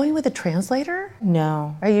 Are you going with a translator?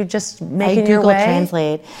 No. Are you just making I your Google way?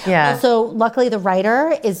 Translate. Yeah. Also, luckily the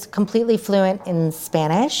writer is completely fluent in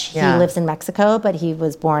Spanish. Yeah. He lives in Mexico, but he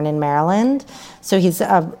was born in Maryland. So he's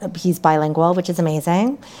bilingual, which is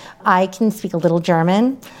amazing. I can speak a little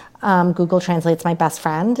German. Google Translate's my best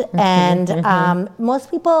friend. And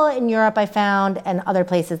most people in Europe I found, and other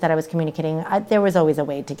places that I was communicating, there was always a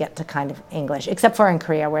way to get to kind of English, except for in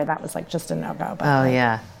Korea where that was like just a no-go.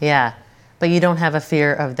 Yeah. But you don't have a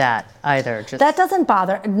fear of that either? That doesn't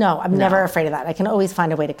bother. No, I'm never afraid of that. I can always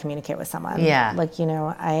find a way to communicate with someone. Yeah. Like,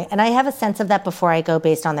 I have a sense of that before I go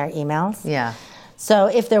based on their emails. Yeah. So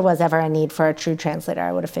if there was ever a need for a true translator,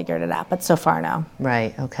 I would have figured it out. But so far, no.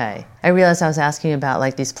 Right, okay. I realized I was asking you about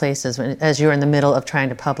like these places as you were in the middle of trying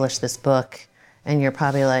to publish this book, and you're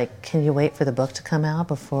probably like, can you wait for the book to come out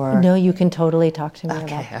before? No, you can totally talk to me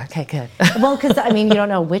about it. Okay, good. Well, because, you don't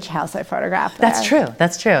know which house I photographed there.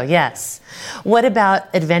 That's true, yes. What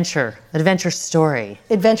about adventure story?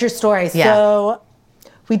 Adventure story. Yeah. So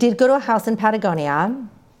we did go to a house in Patagonia.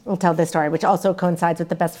 We'll tell this story, which also coincides with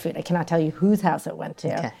the best food. I cannot tell you whose house it went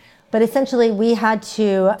to. Okay. But essentially, we had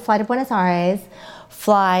to fly to Buenos Aires,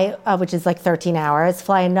 fly, which is like 13 hours,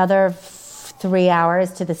 fly another 3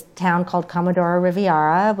 hours to this town called Comodoro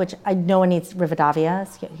Rivadavia, which no one needs Rivadavia,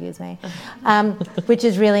 excuse me, which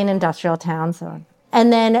is really an industrial town.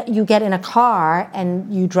 And then you get in a car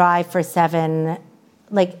and you drive for 7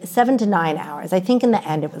 to 9 hours. I think in the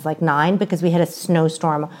end it was like 9 because we had a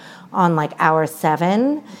snowstorm on like hour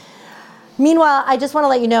 7. Meanwhile, I just want to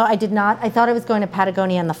let you know, I thought I was going to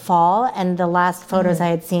Patagonia in the fall, and the last photos I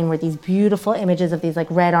had seen were these beautiful images of these like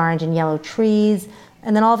red, orange, and yellow trees.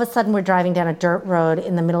 And then all of a sudden we're driving down a dirt road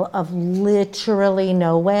in the middle of literally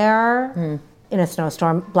nowhere in a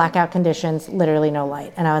snowstorm, blackout conditions, literally no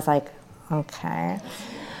light. And I was like, okay.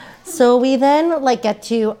 So we then get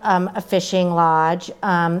to a fishing lodge,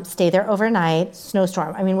 stay there overnight,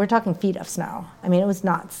 snowstorm. I mean, we're talking feet of snow. I mean, it was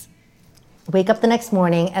nuts. Wake up the next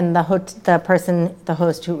morning, and the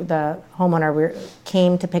homeowner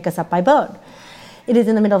came to pick us up by boat. It is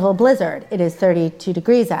in the middle of a blizzard. It is 32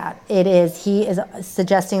 degrees out. He is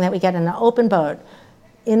suggesting that we get in an open boat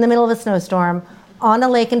in the middle of a snowstorm on a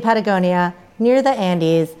lake in Patagonia near the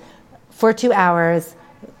Andes for 2 hours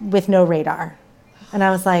with no radar. And I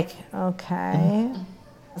was like, okay. I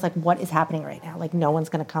was like, what is happening right now? Like, no one's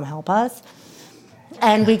going to come help us.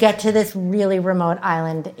 And we get to this really remote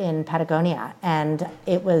island in Patagonia, and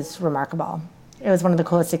it was remarkable. It was one of the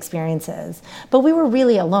coolest experiences. But we were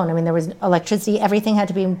really alone. I mean, there was electricity. Everything had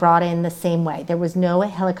to be brought in the same way. There was no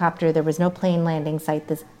helicopter. There was no plane landing site.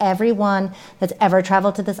 Everyone that's ever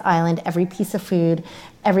traveled to this island, every piece of food,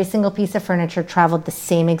 every single piece of furniture traveled the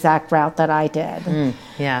same exact route that I did.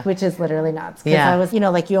 Yeah. Which is literally nuts. Because I was,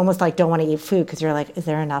 you almost don't want to eat food because you're like, is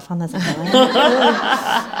there enough on this island?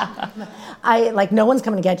 No one's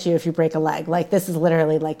coming to get you if you break a leg. This is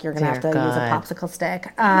literally you're going to have to use a popsicle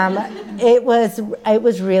stick. It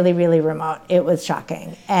was really, really remote. It was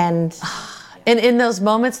shocking. And in those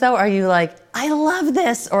moments, though, are you like, I love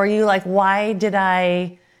this? Or are you like, why did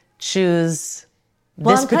I choose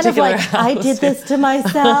this particular house? I did this to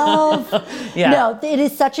myself. Yeah. No, it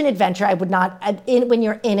is such an adventure. I would not, when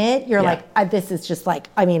you're in it, you're this is just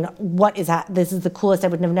what is that? This is the coolest. I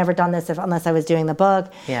would have never done this unless I was doing the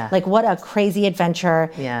book. Yeah. What a crazy adventure.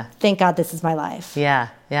 Yeah. Thank God this is my life. Yeah.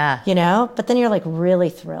 Yeah. But then you're really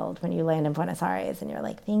thrilled when you land in Buenos Aires and you're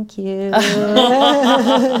like, thank you. All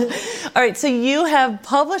right. So you have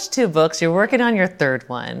published 2 books. You're working on your 3rd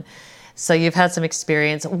one. So you've had some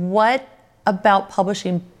experience. What about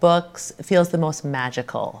publishing books feels the most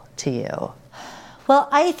magical to you? Well,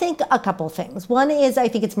 I think a couple things. One is I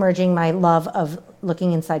think it's merging my love of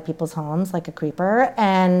looking inside people's homes like a creeper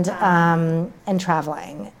and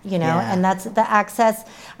traveling, and that's the access.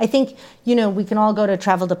 I think, we can all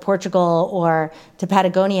travel to Portugal or to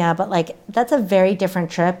Patagonia, but that's a very different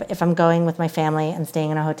trip if I'm going with my family and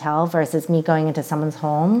staying in a hotel versus me going into someone's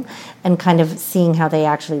home and kind of seeing how they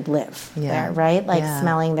actually live there, right?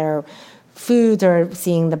 Smelling their foods, or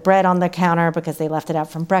seeing the bread on the counter because they left it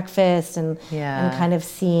out from breakfast, and kind of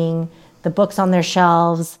seeing the books on their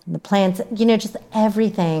shelves, the plants, just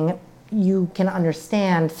everything you can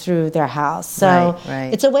understand through their house. So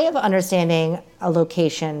it's a way of understanding a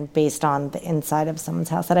location based on the inside of someone's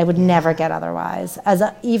house that I would never get otherwise.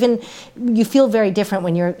 Even you feel very different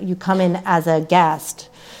when you come in as a guest,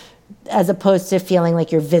 as opposed to feeling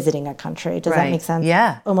like you're visiting a country. Does that make sense?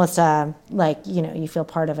 Yeah. Almost you feel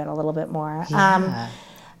part of it a little bit more. Yeah.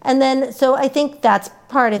 And then, so I think that's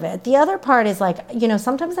part of it. The other part is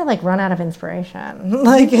sometimes I run out of inspiration.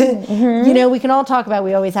 We can all talk about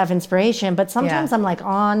we always have inspiration, but sometimes I'm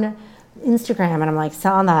on Instagram and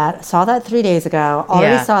I'm saw that 3 days ago,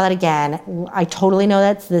 already saw that again. I totally know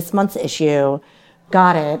that's this month's issue.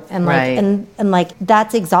 Got it. And and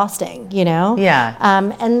that's exhausting, Yeah.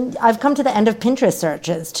 And I've come to the end of Pinterest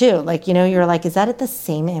searches too. You're is that the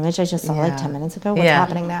same image I just saw 10 minutes ago? What's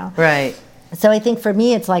happening now? Right. So I think for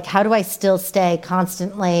me, it's how do I still stay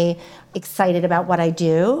constantly excited about what I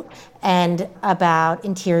do and about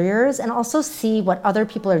interiors, and also see what other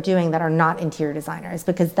people are doing that are not interior designers,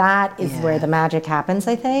 because that is where the magic happens,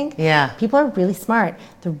 I think. Yeah. People are really smart.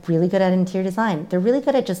 They're really good at interior design. They're really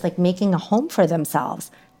good at just making a home for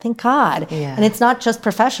themselves. Thank God. Yeah. And it's not just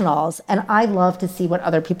professionals. And I love to see what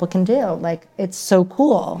other people can do. It's so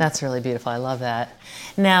cool. That's really beautiful. I love that.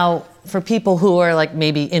 Now, for people who are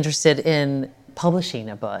maybe interested in publishing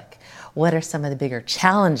a book, what are some of the bigger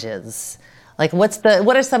challenges?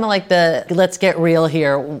 What are some of the, let's get real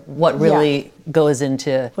here, what really goes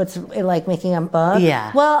into... What's making a book?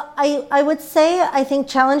 Yeah. Well, I would say, I think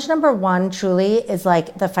challenge number one truly is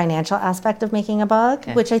the financial aspect of making a book,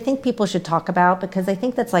 which I think people should talk about, because I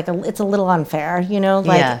think that's it's a little unfair,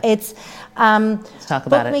 it's... let's talk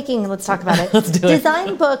about bookmaking, let's talk about it. Let's do it.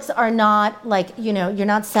 Design books are not you're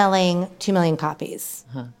not selling 2 million copies.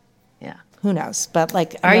 Uh-huh. Yeah. Who knows? But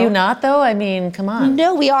are you not though? I mean, come on.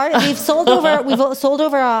 No, we are. We've sold over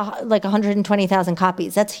 120,000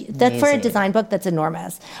 copies. That's for a design book. That's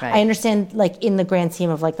enormous. Right. I understand, in the grand scheme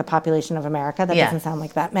of the population of America, that doesn't sound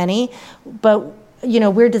like that many. But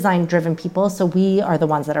we're design-driven people, so we are the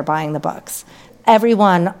ones that are buying the books.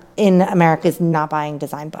 Everyone in America is not buying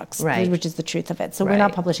design books, which is the truth of it. So we're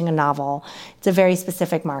not publishing a novel. It's a very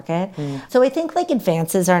specific market. So I think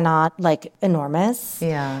advances are not enormous.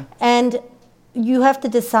 Yeah. And you have to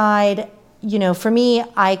decide, for me,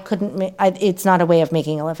 it's not a way of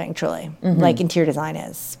making a living, truly, interior design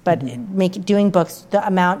is. But doing books, the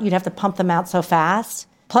amount, you'd have to pump them out so fast.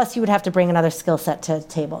 Plus, you would have to bring another skill set to the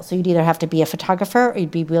table. So you'd either have to be a photographer or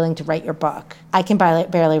you'd be willing to write your book. I can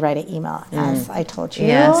barely write an email, as I told you.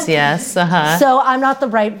 Yes. Uh-huh. So I'm not the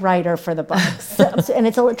right writer for the books. And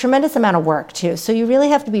it's a tremendous amount of work, too. So you really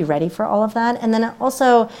have to be ready for all of that. And then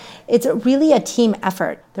also, it's really a team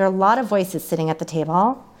effort. There are a lot of voices sitting at the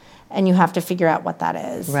table, and you have to figure out what that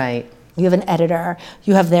is. Right. You have an editor,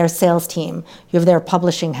 you have their sales team, you have their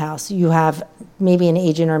publishing house, you have maybe an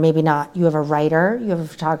agent or maybe not. You have a writer, you have a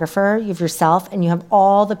photographer, you have yourself, and you have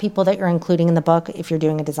all the people that you're including in the book, if you're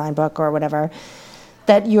doing a design book or whatever,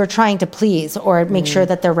 that you're trying to please or make sure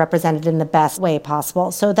that they're represented in the best way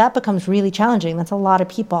possible. So that becomes really challenging. That's a lot of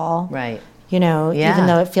people. Right. Even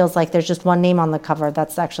though it feels like there's just one name on the cover,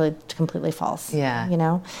 that's actually completely false.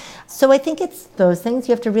 Yeah. So I think it's those things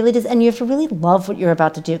you have to really, and you have to really love what you're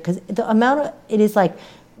about to do, because the amount of, it is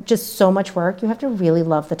just so much work. You have to really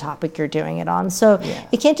love the topic you're doing it on. So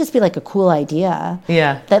it can't just be a cool idea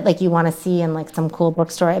that you want to see in some cool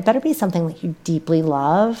bookstore. It better be something you deeply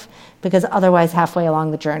love, because otherwise halfway along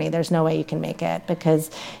the journey, there's no way you can make it, because,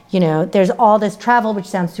 there's all this travel, which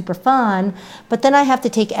sounds super fun, but then I have to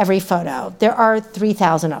take every photo. There are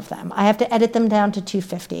 3,000 of them. I have to edit them down to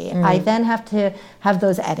 250. I then have to have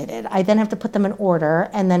those edited. I then have to put them in order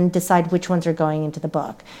and then decide which ones are going into the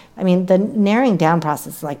book. I mean, the narrowing down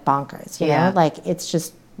process is bonkers, you know? It's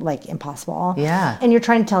just impossible. Yeah. And you're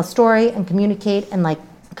trying to tell a story and communicate and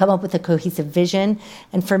come up with a cohesive vision.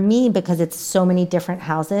 And for me, because it's so many different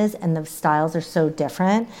houses and the styles are so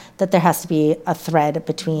different, that there has to be a thread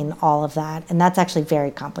between all of that. And that's actually very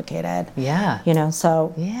complicated. Yeah.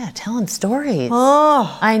 So. Yeah, telling stories.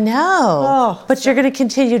 Oh. I know. Oh. But you're going to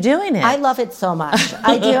continue doing it. I love it so much.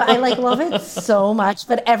 I do. I love it so much.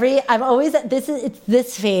 But I'm always, it's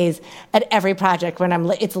this phase at every project when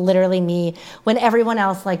it's literally me. When everyone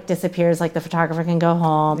else disappears, the photographer can go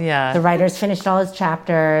home. Yeah. The writer's finished all his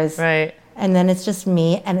chapters. Right. And then it's just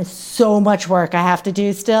me, and it's so much work I have to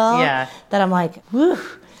do still. Yeah. That I'm whew.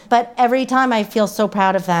 But every time I feel so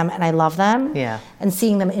proud of them and I love them. Yeah. And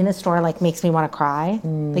seeing them in a store like makes me want to cry.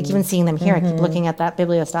 Like even seeing them here, I keep looking at that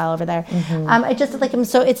Bibliostyle over there. I just like them.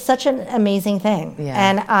 So it's such an amazing thing. Yeah.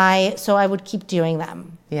 And I would keep doing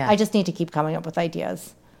them. Yeah. I just need to keep coming up with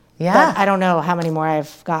ideas. Yeah. But I don't know how many more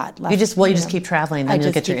I've got left. You just keep traveling, then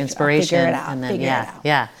you'll get your inspiration. Figure it out. And then, figure it out.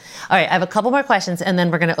 Yeah. All right, I have a couple more questions, and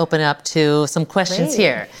then we're going to open up to some questions Great.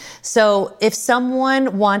 here. So if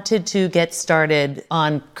someone wanted to get started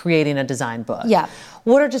on creating a design book, Yeah.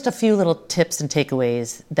 what are just a few little tips and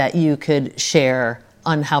takeaways that you could share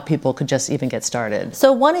on how people could just even get started?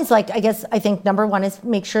 So one is like, I think number one is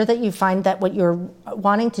make sure that you find that what you're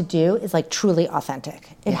wanting to do is like truly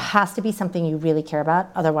authentic. It has to be something you really care about.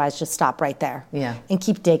 Otherwise, just stop right there and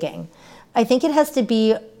keep digging. I think it has to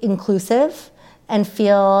be inclusive and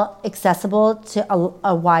feel accessible to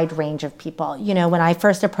a wide range of people. You know, when I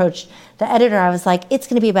first approached the editor, I was like, it's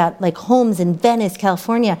going to be about like homes in Venice,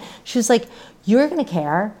 California. She was like, you're going to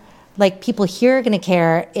care. Like people here are going to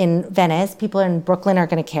care in Venice. People in Brooklyn are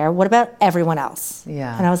going to care. What about everyone else?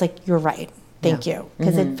 Yeah. And I was like, you're right. Thank you.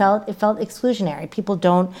 Because it felt exclusionary. People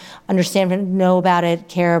don't understand, know about it,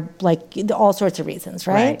 care, like all sorts of reasons,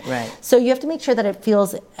 right? Right. So you have to make sure that it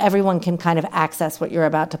feels everyone can kind of access what you're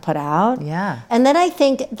about to put out. Yeah. And then I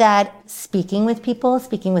think that speaking with people,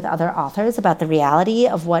 speaking with other authors about the reality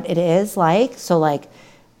of what it is like. So like,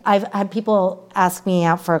 I've had people ask me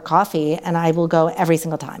out for a coffee and I will go every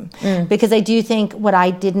single time. Because I do think what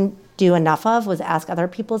I didn't do enough of was ask other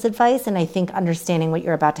people's advice, and I think understanding what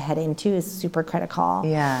you're about to head into is super critical.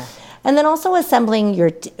 Yeah. And then also assembling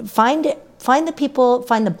find the people,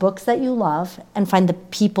 find the books that you love, and find the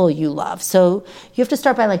people you love. So you have to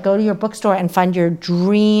start by like go to your bookstore and find your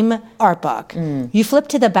dream art book. You flip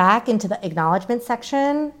to the back into the acknowledgement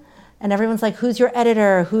section, and everyone's like, who's your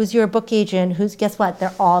editor? Who's your book agent? Guess what?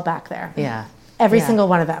 They're all back there. Yeah. Every single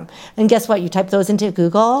one of them. And guess what? You type those into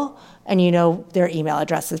Google and you know their email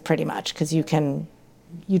addresses pretty much because you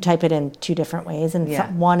type it in two different ways and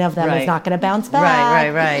one of them is not going to bounce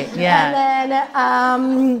back. Right. Yeah.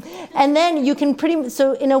 And then you can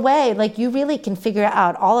so in a way, like you really can figure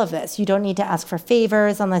out all of this. You don't need to ask for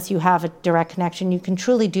favors unless you have a direct connection. You can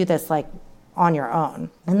truly do this like on your own.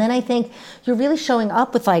 And then I think you're really showing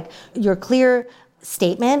up with like your clear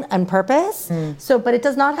statement and purpose. So, but it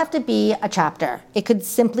does not have to be a chapter. It could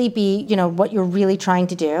simply be, you know, what you're really trying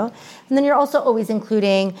to do. And then you're also always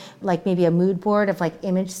including like maybe a mood board of like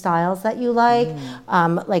image styles that you like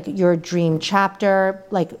your dream chapter,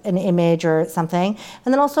 like an image or something.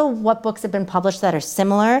 And then also what books have been published that are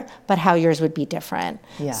similar, but how yours would be different.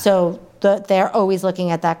 Yeah. So they're always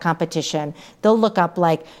looking at that competition. They'll look up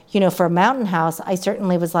like, you know, for Mountain House, I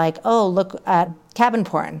certainly was like, oh, look at Cabin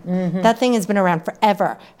Porn. That thing has been around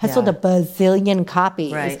forever, has sold a bazillion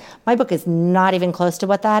copies. Right. My book is not even close to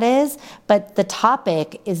what that is, but the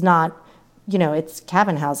topic is not, you know, it's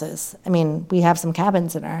cabin houses. I mean, we have some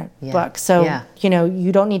cabins in our book. So, you know,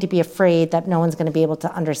 you don't need to be afraid that no one's going to be able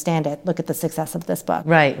to understand it. Look at the success of this book.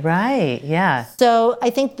 Right. Yeah. So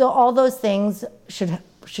I think all those things should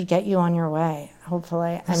get you on your way,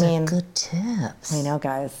 hopefully. Those are good tips. I know,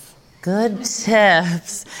 guys. Good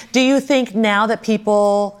tips. Do you think now that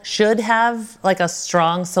people should have like a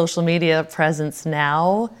strong social media presence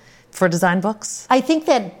now for design books? I think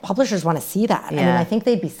that publishers want to see that. Yeah. I mean, I think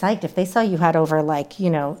they'd be psyched if they saw you had over like, you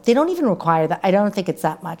know, they don't even require that. I don't think it's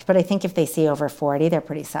that much, but I think if they see over 40, they're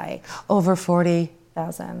pretty psyched. Over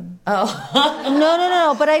 40,000. Oh.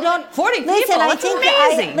 No, but I don't 40 listen, people. That's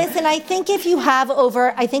amazing. I think if you have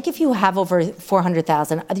over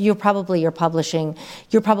 400,000, you're probably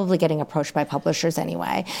getting approached by publishers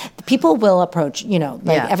anyway. People will approach, you know,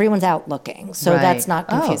 like everyone's out looking. So that's not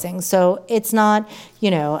confusing. So it's not,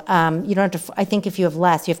 you know, you don't have to, I think if you have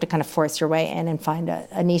less, you have to kind of force your way in and find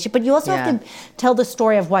a niche. But you also have to tell the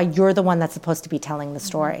story of why you're the one that's supposed to be telling the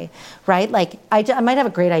story, right? Like I might have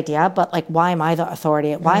a great idea, but like, why am I the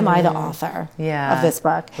authority? Why am I the author of this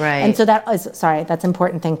book? Right. And so that's an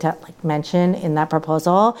important thing to like mention in that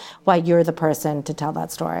proposal, why you're the person to tell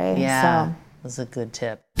that story. Yeah, So. that's a good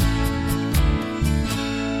tip.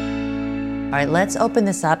 All right, let's open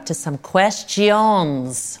this up to some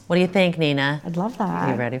questions. What do you think, Nina? I'd love that.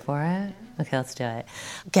 Are you ready for it? Okay, let's do it.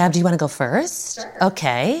 Gab, do you want to go first? Sure.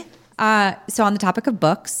 Okay. So on the topic of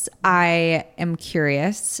books, I am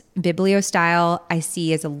curious. Bibliostyle I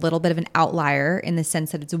see as a little bit of an outlier in the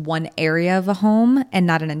sense that it's one area of a home and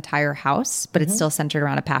not an entire house, but it's still centered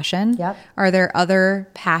around a passion. Yep. Are there other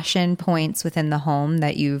passion points within the home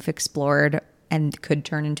that you've explored and could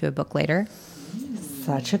turn into a book later?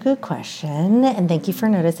 Such a good question, and thank you for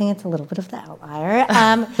noticing it's a little bit of the outlier.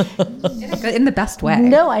 In the best way.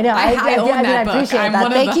 No, I know. I own that book. Appreciate I'm that.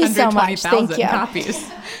 one Thank of the you so much. Thank you. copies.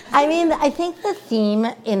 I mean, I think the theme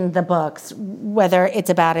in the books, whether it's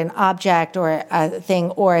about an object or a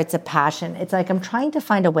thing or it's a passion, it's like I'm trying to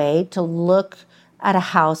find a way to look at a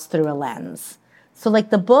house through a lens. So like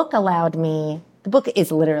the book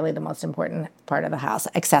is literally the most important part of the house,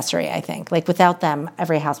 accessory, I think. Like without them,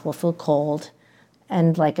 every house will feel cold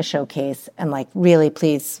and like a showcase, and like really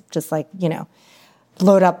please just like,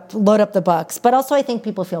 load up the books. But also I think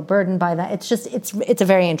people feel burdened by that. It's a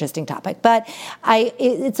very interesting topic. But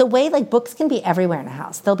it's a way, like books can be everywhere in a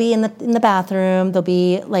house. They'll be in the bathroom, they'll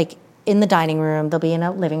be like in the dining room, they'll be in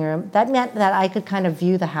a living room. That meant that I could kind of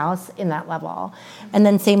view the house in that level. And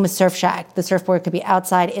then same with Surf Shack. The surfboard could be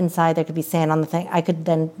outside, inside, there could be sand on the thing. I could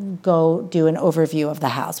then go do an overview of the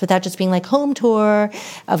house without just being like home tour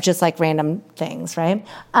of just like random things, right?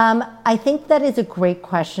 I think that is a great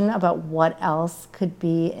question about what else could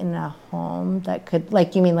be in a home that could,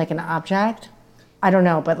 like, you mean like an object? I don't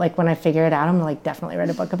know, but like when I figure it out, I'm like definitely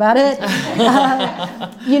write a book about it.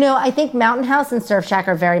 I think Mountain House and Surf Shack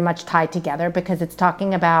are very much tied together because it's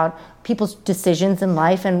talking about people's decisions in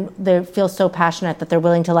life, and they feel so passionate that they're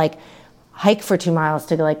willing to like hike for 2 miles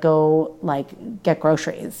to like go like get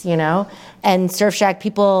groceries, And Surf Shack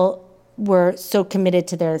people were so committed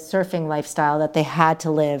to their surfing lifestyle that they had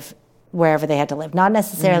to live wherever they had to live. Not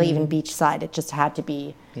necessarily even beachside. It just had to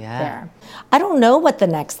be there. I don't know what the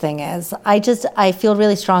next thing is. I feel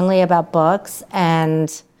really strongly about books,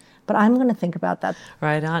 but I'm going to think about that.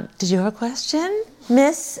 Right on. Did you have a question,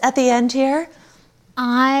 Miss, at the end here?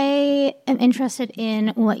 I am interested in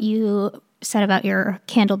what you said about your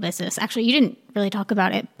candle business. Actually, you didn't really talk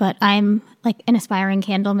about it, but I'm like an aspiring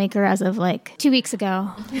candle maker as of like 2 weeks ago.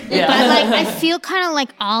 Yeah. But I feel kind of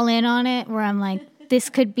like all in on it, where I'm like, this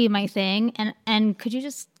could be my thing. And could you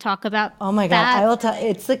just talk about Oh my God, I will tell.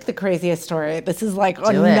 It's like the craziest story. This is like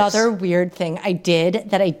another weird thing I did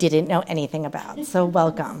that I didn't know anything about. So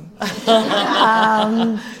welcome.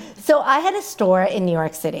 So I had a store in New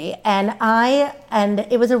York City, and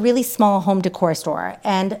it was a really small home decor store.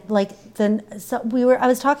 And I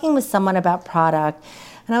was talking with someone about product,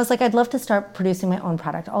 and I was like, I'd love to start producing my own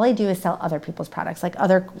product. All I do is sell other people's products, like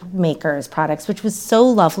other makers' products, which was so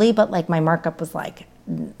lovely, but like my markup was like,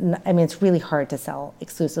 it's really hard to sell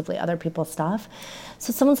exclusively other people's stuff.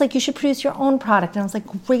 So someone's like, you should produce your own product. And I was like,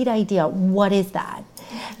 great idea. What is that?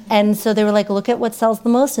 And so they were like, look at what sells the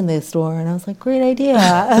most in this store. And I was like, great idea.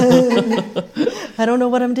 I don't know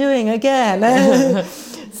what I'm doing again.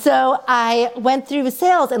 So I went through the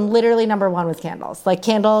sales, and literally number one was candles. Like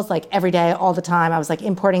candles, like every day, all the time. I was like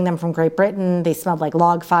importing them from Great Britain. They smelled like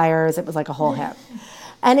log fires. It was like a whole hit.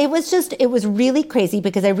 And it was really crazy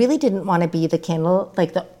because I really didn't want to be the candle,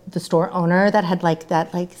 like the store owner that had like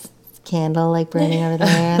that like candle like burning over there,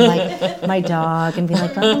 and like my dog, and be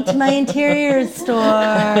like, welcome to my interiors store.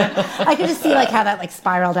 I could just see like how that like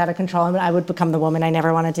spiraled out of control, and I would become the woman I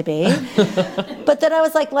never wanted to be. But then I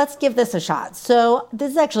was like, let's give this a shot. So this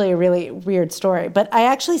is actually a really weird story, but I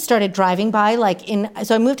actually started driving by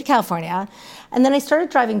so I moved to California. And then I started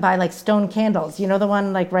driving by like Stone Candles. You know the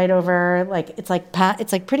one like right over, like it's like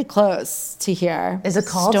pretty close to here. Is it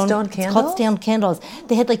called Stone Candles? It's called Stone Candles.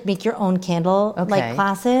 They had like make your own candle like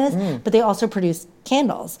classes, but they also produce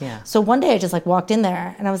candles. Yeah. So one day I just like walked in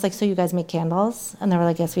there and I was like, so you guys make candles? And they were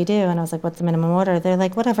like, yes, we do. And I was like, what's the minimum order? They're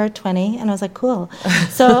like, whatever, 20. And I was like, cool.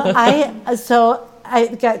 So I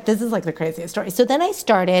got, this is like the craziest story. So then I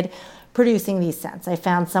started producing these scents. I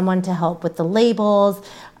found someone to help with the labels.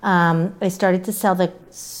 I started to sell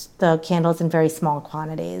the candles in very small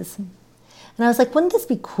quantities. And I was like, wouldn't this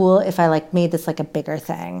be cool if I like made this like a bigger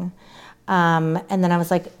thing? And then I was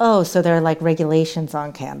like, oh, so there are like regulations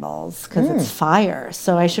on candles because it's fire.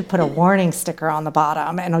 So I should put a warning sticker on the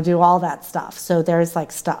bottom, and I'll do all that stuff. So there's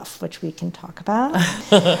like stuff which we can talk about.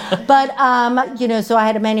 But, so I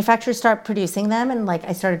had a manufacturer start producing them, and like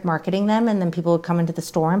I started marketing them, and then people would come into the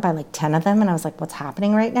store and buy like 10 of them. And I was like, what's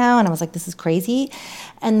happening right now? And I was like, this is crazy.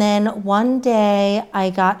 And then one day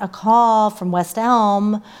I got a call from West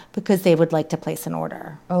Elm because they would like to place an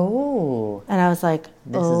order. Oh. And I was like,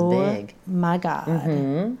 this is big. My God.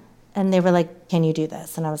 Mm-hmm. And they were like, can you do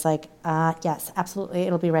this? And I was like, yes, absolutely.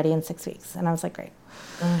 It'll be ready in 6 weeks. And I was like, great.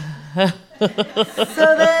 So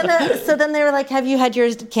then they were like, have you had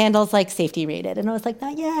your candles like safety rated? And I was like,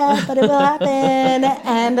 not yet, but it will happen.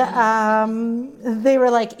 And they were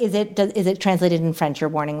like, is it translated in French, your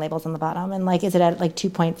warning labels on the bottom? And like, is it at like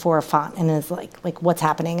 2.4 font? And is like what's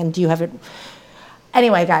happening? And do you have it?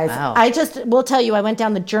 Anyway, guys, Wow. I just will tell you, I went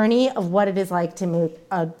down the journey of what it is like to make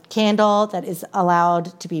a candle that is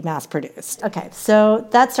allowed to be mass produced. Okay, so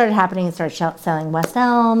that started happening. It started selling West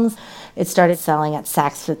Elms. It started selling at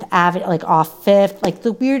Saks Fifth Avenue, like off Fifth, like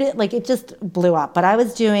the weirdest, like it just blew up. But I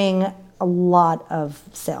was doing a lot of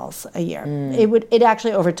sales a year. It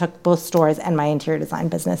actually overtook both stores and my interior design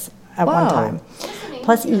business at one time.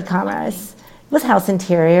 Plus e-commerce. It was house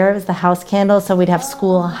interior. It was the house candle. So we'd have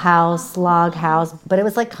schoolhouse, log house, but it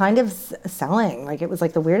was like kind of selling. Like it was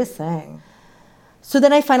like the weirdest thing. So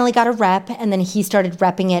then I finally got a rep, and then he started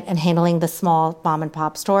repping it and handling the small mom and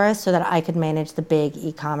pop stores so that I could manage the big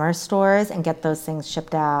e-commerce stores and get those things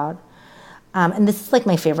shipped out. And this is like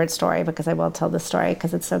my favorite story because I will tell this story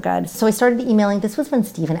because it's so good. So I started emailing. This was when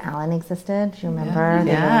Stephen Allen existed. Do you remember?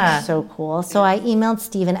 They were so cool. So I emailed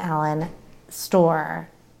Stephen Allen store.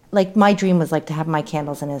 Like my dream was like to have my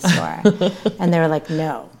candles in his store. And they were like,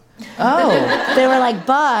 no. Oh. They were like,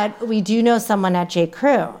 but we do know someone at J.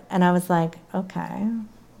 Crew. And I was like, okay.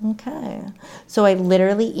 So I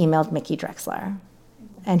literally emailed Mickey Drexler.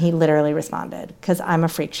 And he literally responded because I'm a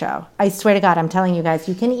freak show. I swear to God, I'm telling you guys,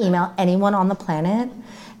 you can email anyone on the planet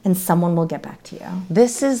and someone will get back to you.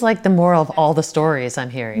 This is like the moral of all the stories I'm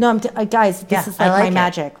hearing. No, guys, this is like I like my it.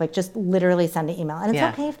 magic. Like, just literally send an email. And it's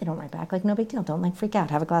okay if they don't write back. Like, no big deal. Don't, like, freak out.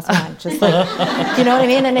 Have a glass of wine. Just, like, you know what I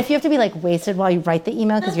mean? And if you have to be, like, wasted while you write the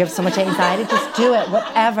email because you have so much anxiety, just do it.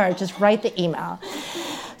 Whatever. Just write the email.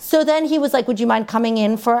 So then he was like, would you mind coming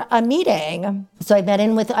in for a meeting? So I went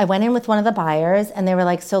in with one of the buyers, and they were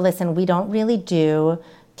like, so listen, we don't really do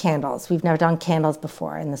candles. We've never done candles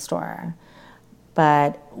before in the store.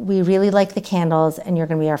 But we really like the candles, and you're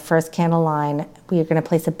going to be our first candle line. We are going to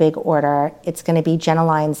place a big order. It's going to be Jenna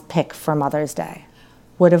Lyon's pick for Mother's Day.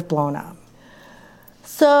 Would have blown up.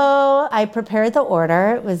 So I prepared the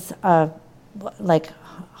order. It was like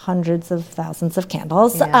hundreds of thousands of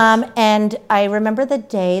candles. Yes. And I remember the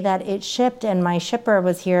day that it shipped, and my shipper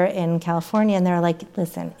was here in California, and they were like,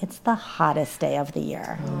 listen, it's the hottest day of the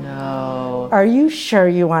year. No. Are you sure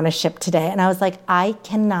you want to ship today? And I was like, I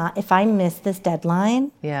cannot. If I miss this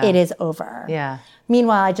deadline, it is over. Yeah.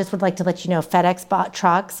 Meanwhile, I just would like to let you know, FedEx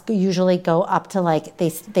trucks usually go up to like,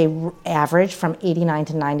 they average from 89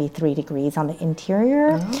 to 93 degrees on the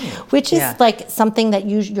interior, which is like something that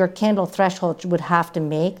your candle threshold would have to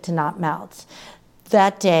make to not melt.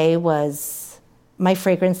 That day my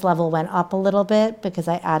fragrance level went up a little bit because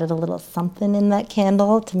I added a little something in that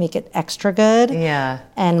candle to make it extra good. Yeah.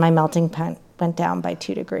 And my melting point went down by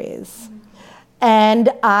 2 degrees.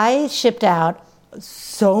 And I shipped out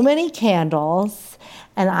so many candles.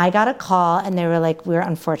 And I got a call, and they were like, we're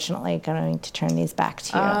unfortunately going to turn these back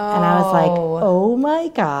to you. And I was like, oh my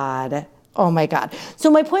God.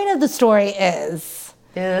 So my point of the story is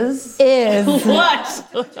What?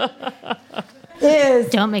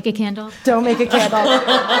 Don't make a candle. Don't make a candle.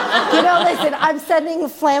 Listen, I'm sending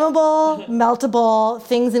flammable, meltable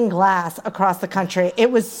things in glass across the country. It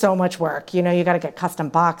was so much work. You got to get custom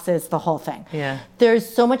boxes, the whole thing. Yeah. There's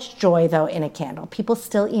so much joy, though, in a candle. People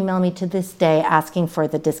still email me to this day asking for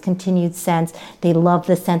the discontinued scents. They love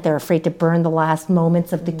the scent. They're afraid to burn the last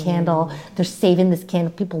moments of the candle. They're saving this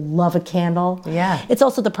candle. People love a candle. Yeah. It's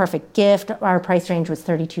also the perfect gift. Our price range was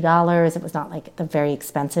 $32. It was not like the very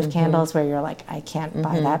expensive candles where you're like, I can't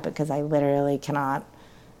buy that because I literally cannot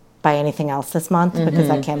buy anything else this month because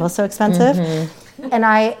that candle is so expensive. And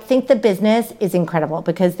I think the business is incredible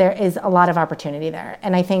because there is a lot of opportunity there.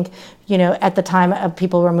 And I think, at the time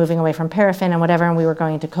people were moving away from paraffin and whatever, and we were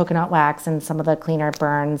going to coconut wax and some of the cleaner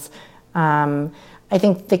burns. I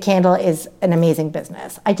think the candle is an amazing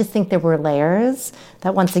business. I just think there were layers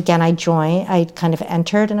that once again I kind of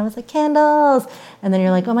entered, and I was like, candles. And then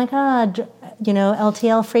you're like, oh my God,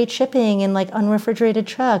 LTL freight shipping in like unrefrigerated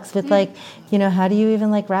trucks with like, how do you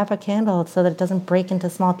even like wrap a candle so that it doesn't break into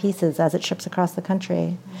small pieces as it ships across the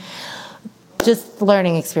country? Just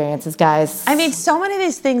learning experiences, guys. I mean, so many of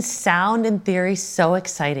these things sound in theory so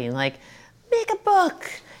exciting. Like, make a book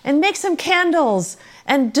and make some candles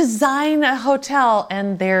and design a hotel,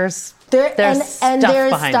 and there's stuff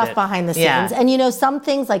behind the scenes. And some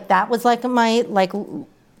things like that was like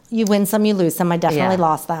you win some, you lose some. I definitely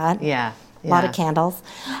lost that. Yeah. A lot of candles.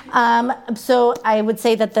 So I would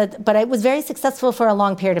say but it was very successful for a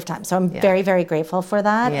long period of time. So I'm very, very grateful for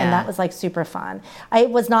that. Yeah. And that was like super fun. It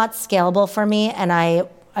was not scalable for me, and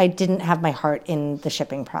I didn't have my heart in the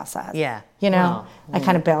shipping process. Yeah. I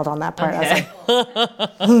kind of bailed on that part. Okay.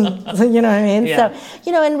 I was like, so, you know what I mean? Yeah.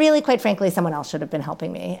 So, and really, quite frankly, someone else should have been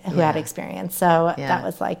helping me who had experience. So that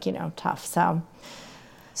was like, tough. So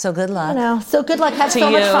So good luck. So good luck. Have to so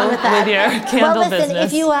much you fun with that. with your candle listen,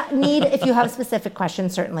 business. if you have specific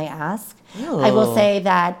questions, certainly ask. I will say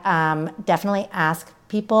that definitely ask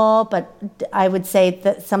people, but I would say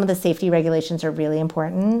that some of the safety regulations are really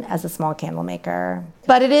important as a small candle maker.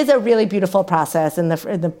 But it is a really beautiful process, and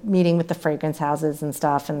the meeting with the fragrance houses and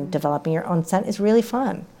stuff, and developing your own scent is really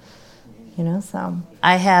fun. So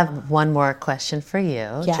I have one more question for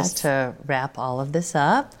you, Yes. just to wrap all of this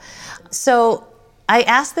up. So I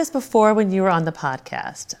asked this before when you were on the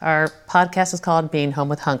podcast. Our podcast is called Being Home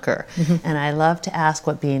with Hunker, and I love to ask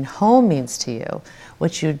what being home means to you,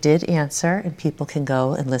 which you did answer, and people can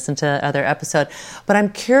go and listen to other episode. But I'm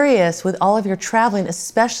curious, with all of your traveling,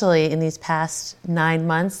 especially in these past 9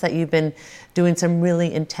 months that you've been doing some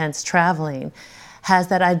really intense traveling, has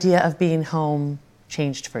that idea of being home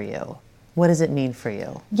changed for you? What does it mean for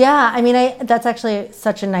you? Yeah, I mean, that's actually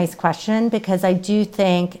such a nice question, because I do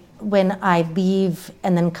think when I leave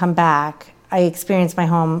and then come back, I experience my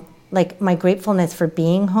home, like my gratefulness for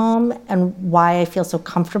being home and why I feel so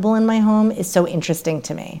comfortable in my home is so interesting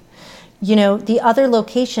to me. The other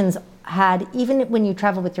locations had, even when you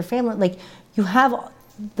travel with your family, like you have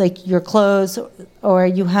like your clothes, or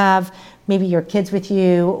you have maybe your kids with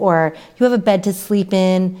you, or you have a bed to sleep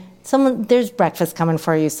in. There's breakfast coming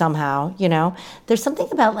for you somehow, There's something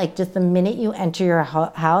about like just the minute you enter your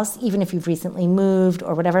house, even if you've recently moved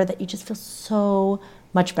or whatever, that you just feel so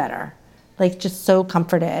much better, like just so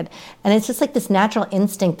comforted. And it's just like this natural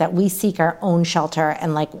instinct that we seek our own shelter,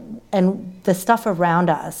 and the stuff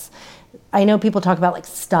around us. I know people talk about like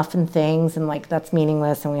stuff and things, and like that's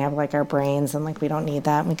meaningless, and we have like our brains, and like we don't need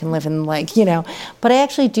that, and we can live in like, but I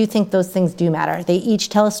actually do think those things do matter. They each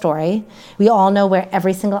tell a story. We all know where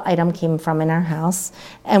every single item came from in our house,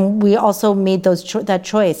 and we also made that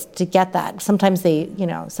choice to get that. Sometimes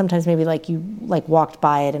sometimes maybe like you like walked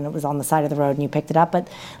by it and it was on the side of the road and you picked it up, but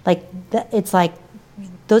like it's like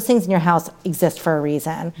those things in your house exist for a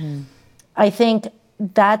reason. I think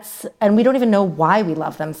and we don't even know why we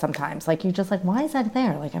love them sometimes. Like, you're just like, why is that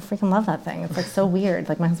there? Like, I freaking love that thing. It's like so weird.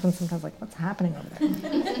 Like, my husband's sometimes like, what's happening over there?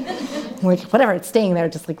 Like, whatever, it's staying there.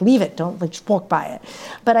 Just like, leave it. Don't like, just walk by it.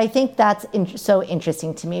 But I think that's so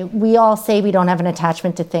interesting to me. We all say we don't have an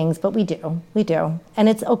attachment to things, but we do. We do. And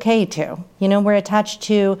it's okay to. We're attached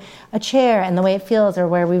to a chair and the way it feels, or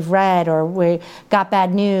where we've read, or we got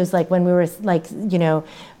bad news, like when we were like,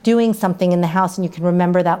 doing something in the house and you can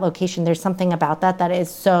remember that location. There's something about that is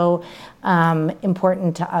so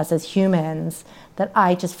important to us as humans, that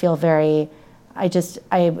I just feel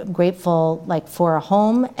I'm grateful like for a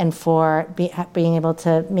home, and for being able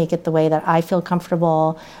to make it the way that I feel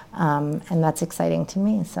comfortable, and that's exciting to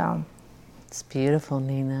me. So it's beautiful,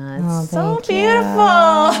 Nina. It's so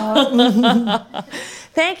beautiful.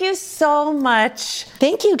 Thank you so much.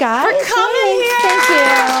 Thank you, guys. For coming here. Thank you.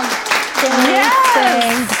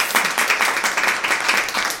 Thanks.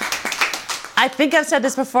 I think I've said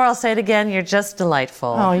this before. I'll say it again. You're just delightful.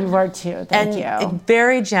 Oh, you are too. Thank you.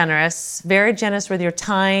 Very generous with your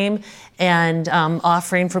time, and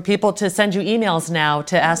offering for people to send you emails now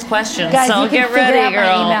to ask questions. Guys, so you can get ready, figure out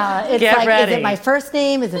girl. my email. It's get like, ready. Is it my first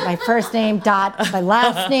name? Is it my first name dot my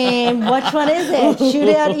last name? Which one is it?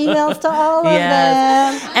 Shoot out emails to all of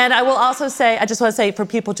them. And I will also say, I just want to say for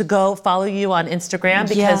people to go follow you on Instagram,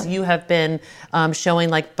 because you have been showing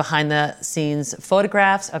like behind the scenes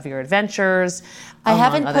photographs of your adventures. I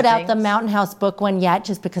haven't put out the Mountain House book one yet,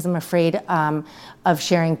 just because I'm afraid of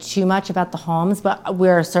sharing too much about the homes, but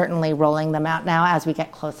we're certainly rolling them out now as we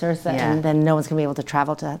get closer, and then no one's going to be able to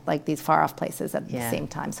travel to like these far off places at the same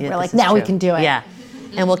time. So we're like, now we can do it. Yeah.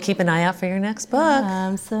 And we'll keep an eye out for your next book.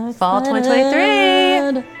 I'm so excited. Fall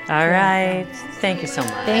 2023. All right. Thank you so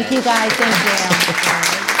much. Thank you, guys. Thank you.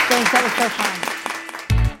 Thanks. That was so fun.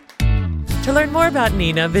 To learn more about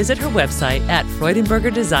Nina, visit her website at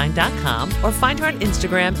freudenbergerdesign.com, or find her on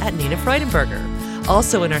Instagram at Nina Freudenberger.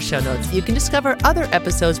 Also in our show notes, you can discover other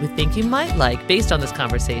episodes we think you might like based on this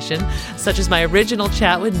conversation, such as my original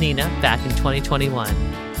chat with Nina back in 2021.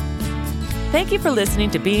 Thank you for listening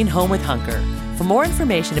to Being Home with Hunker. For more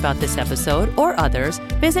information about this episode or others,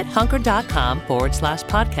 visit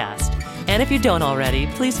hunker.com/podcast. And if you don't already,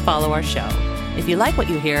 please follow our show. If you like what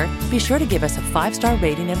you hear, be sure to give us a 5-star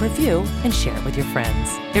rating and review, and share it with your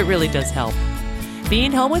friends. It really does help.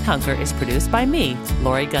 Being Home with Hunker is produced by me,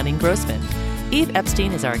 Lori Gunning-Grossman. Eve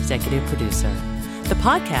Epstein is our executive producer. The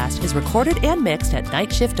podcast is recorded and mixed at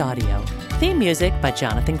Night Shift Audio. Theme music by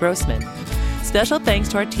Jonathan Grossman. Special thanks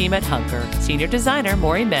to our team at Hunker, Senior Designer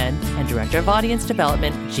Maury Men, and Director of Audience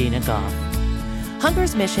Development Gina Goff.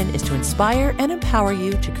 Hunker's mission is to inspire and empower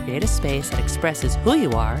you to create a space that expresses who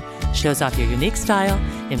you are, shows off your unique style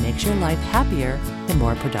and makes your life happier and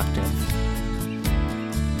more productive.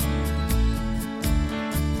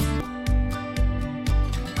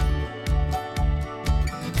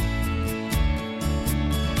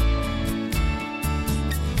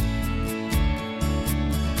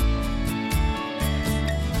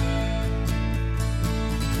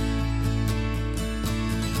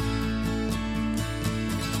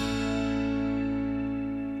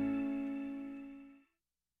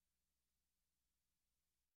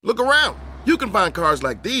 Look around. You can find cars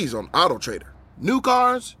like these on AutoTrader. New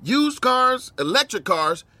cars, used cars, electric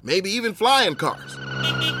cars, maybe even flying cars.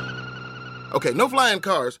 Okay, no flying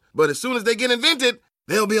cars, but as soon as they get invented,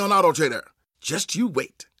 they'll be on AutoTrader. Just you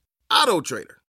wait. AutoTrader.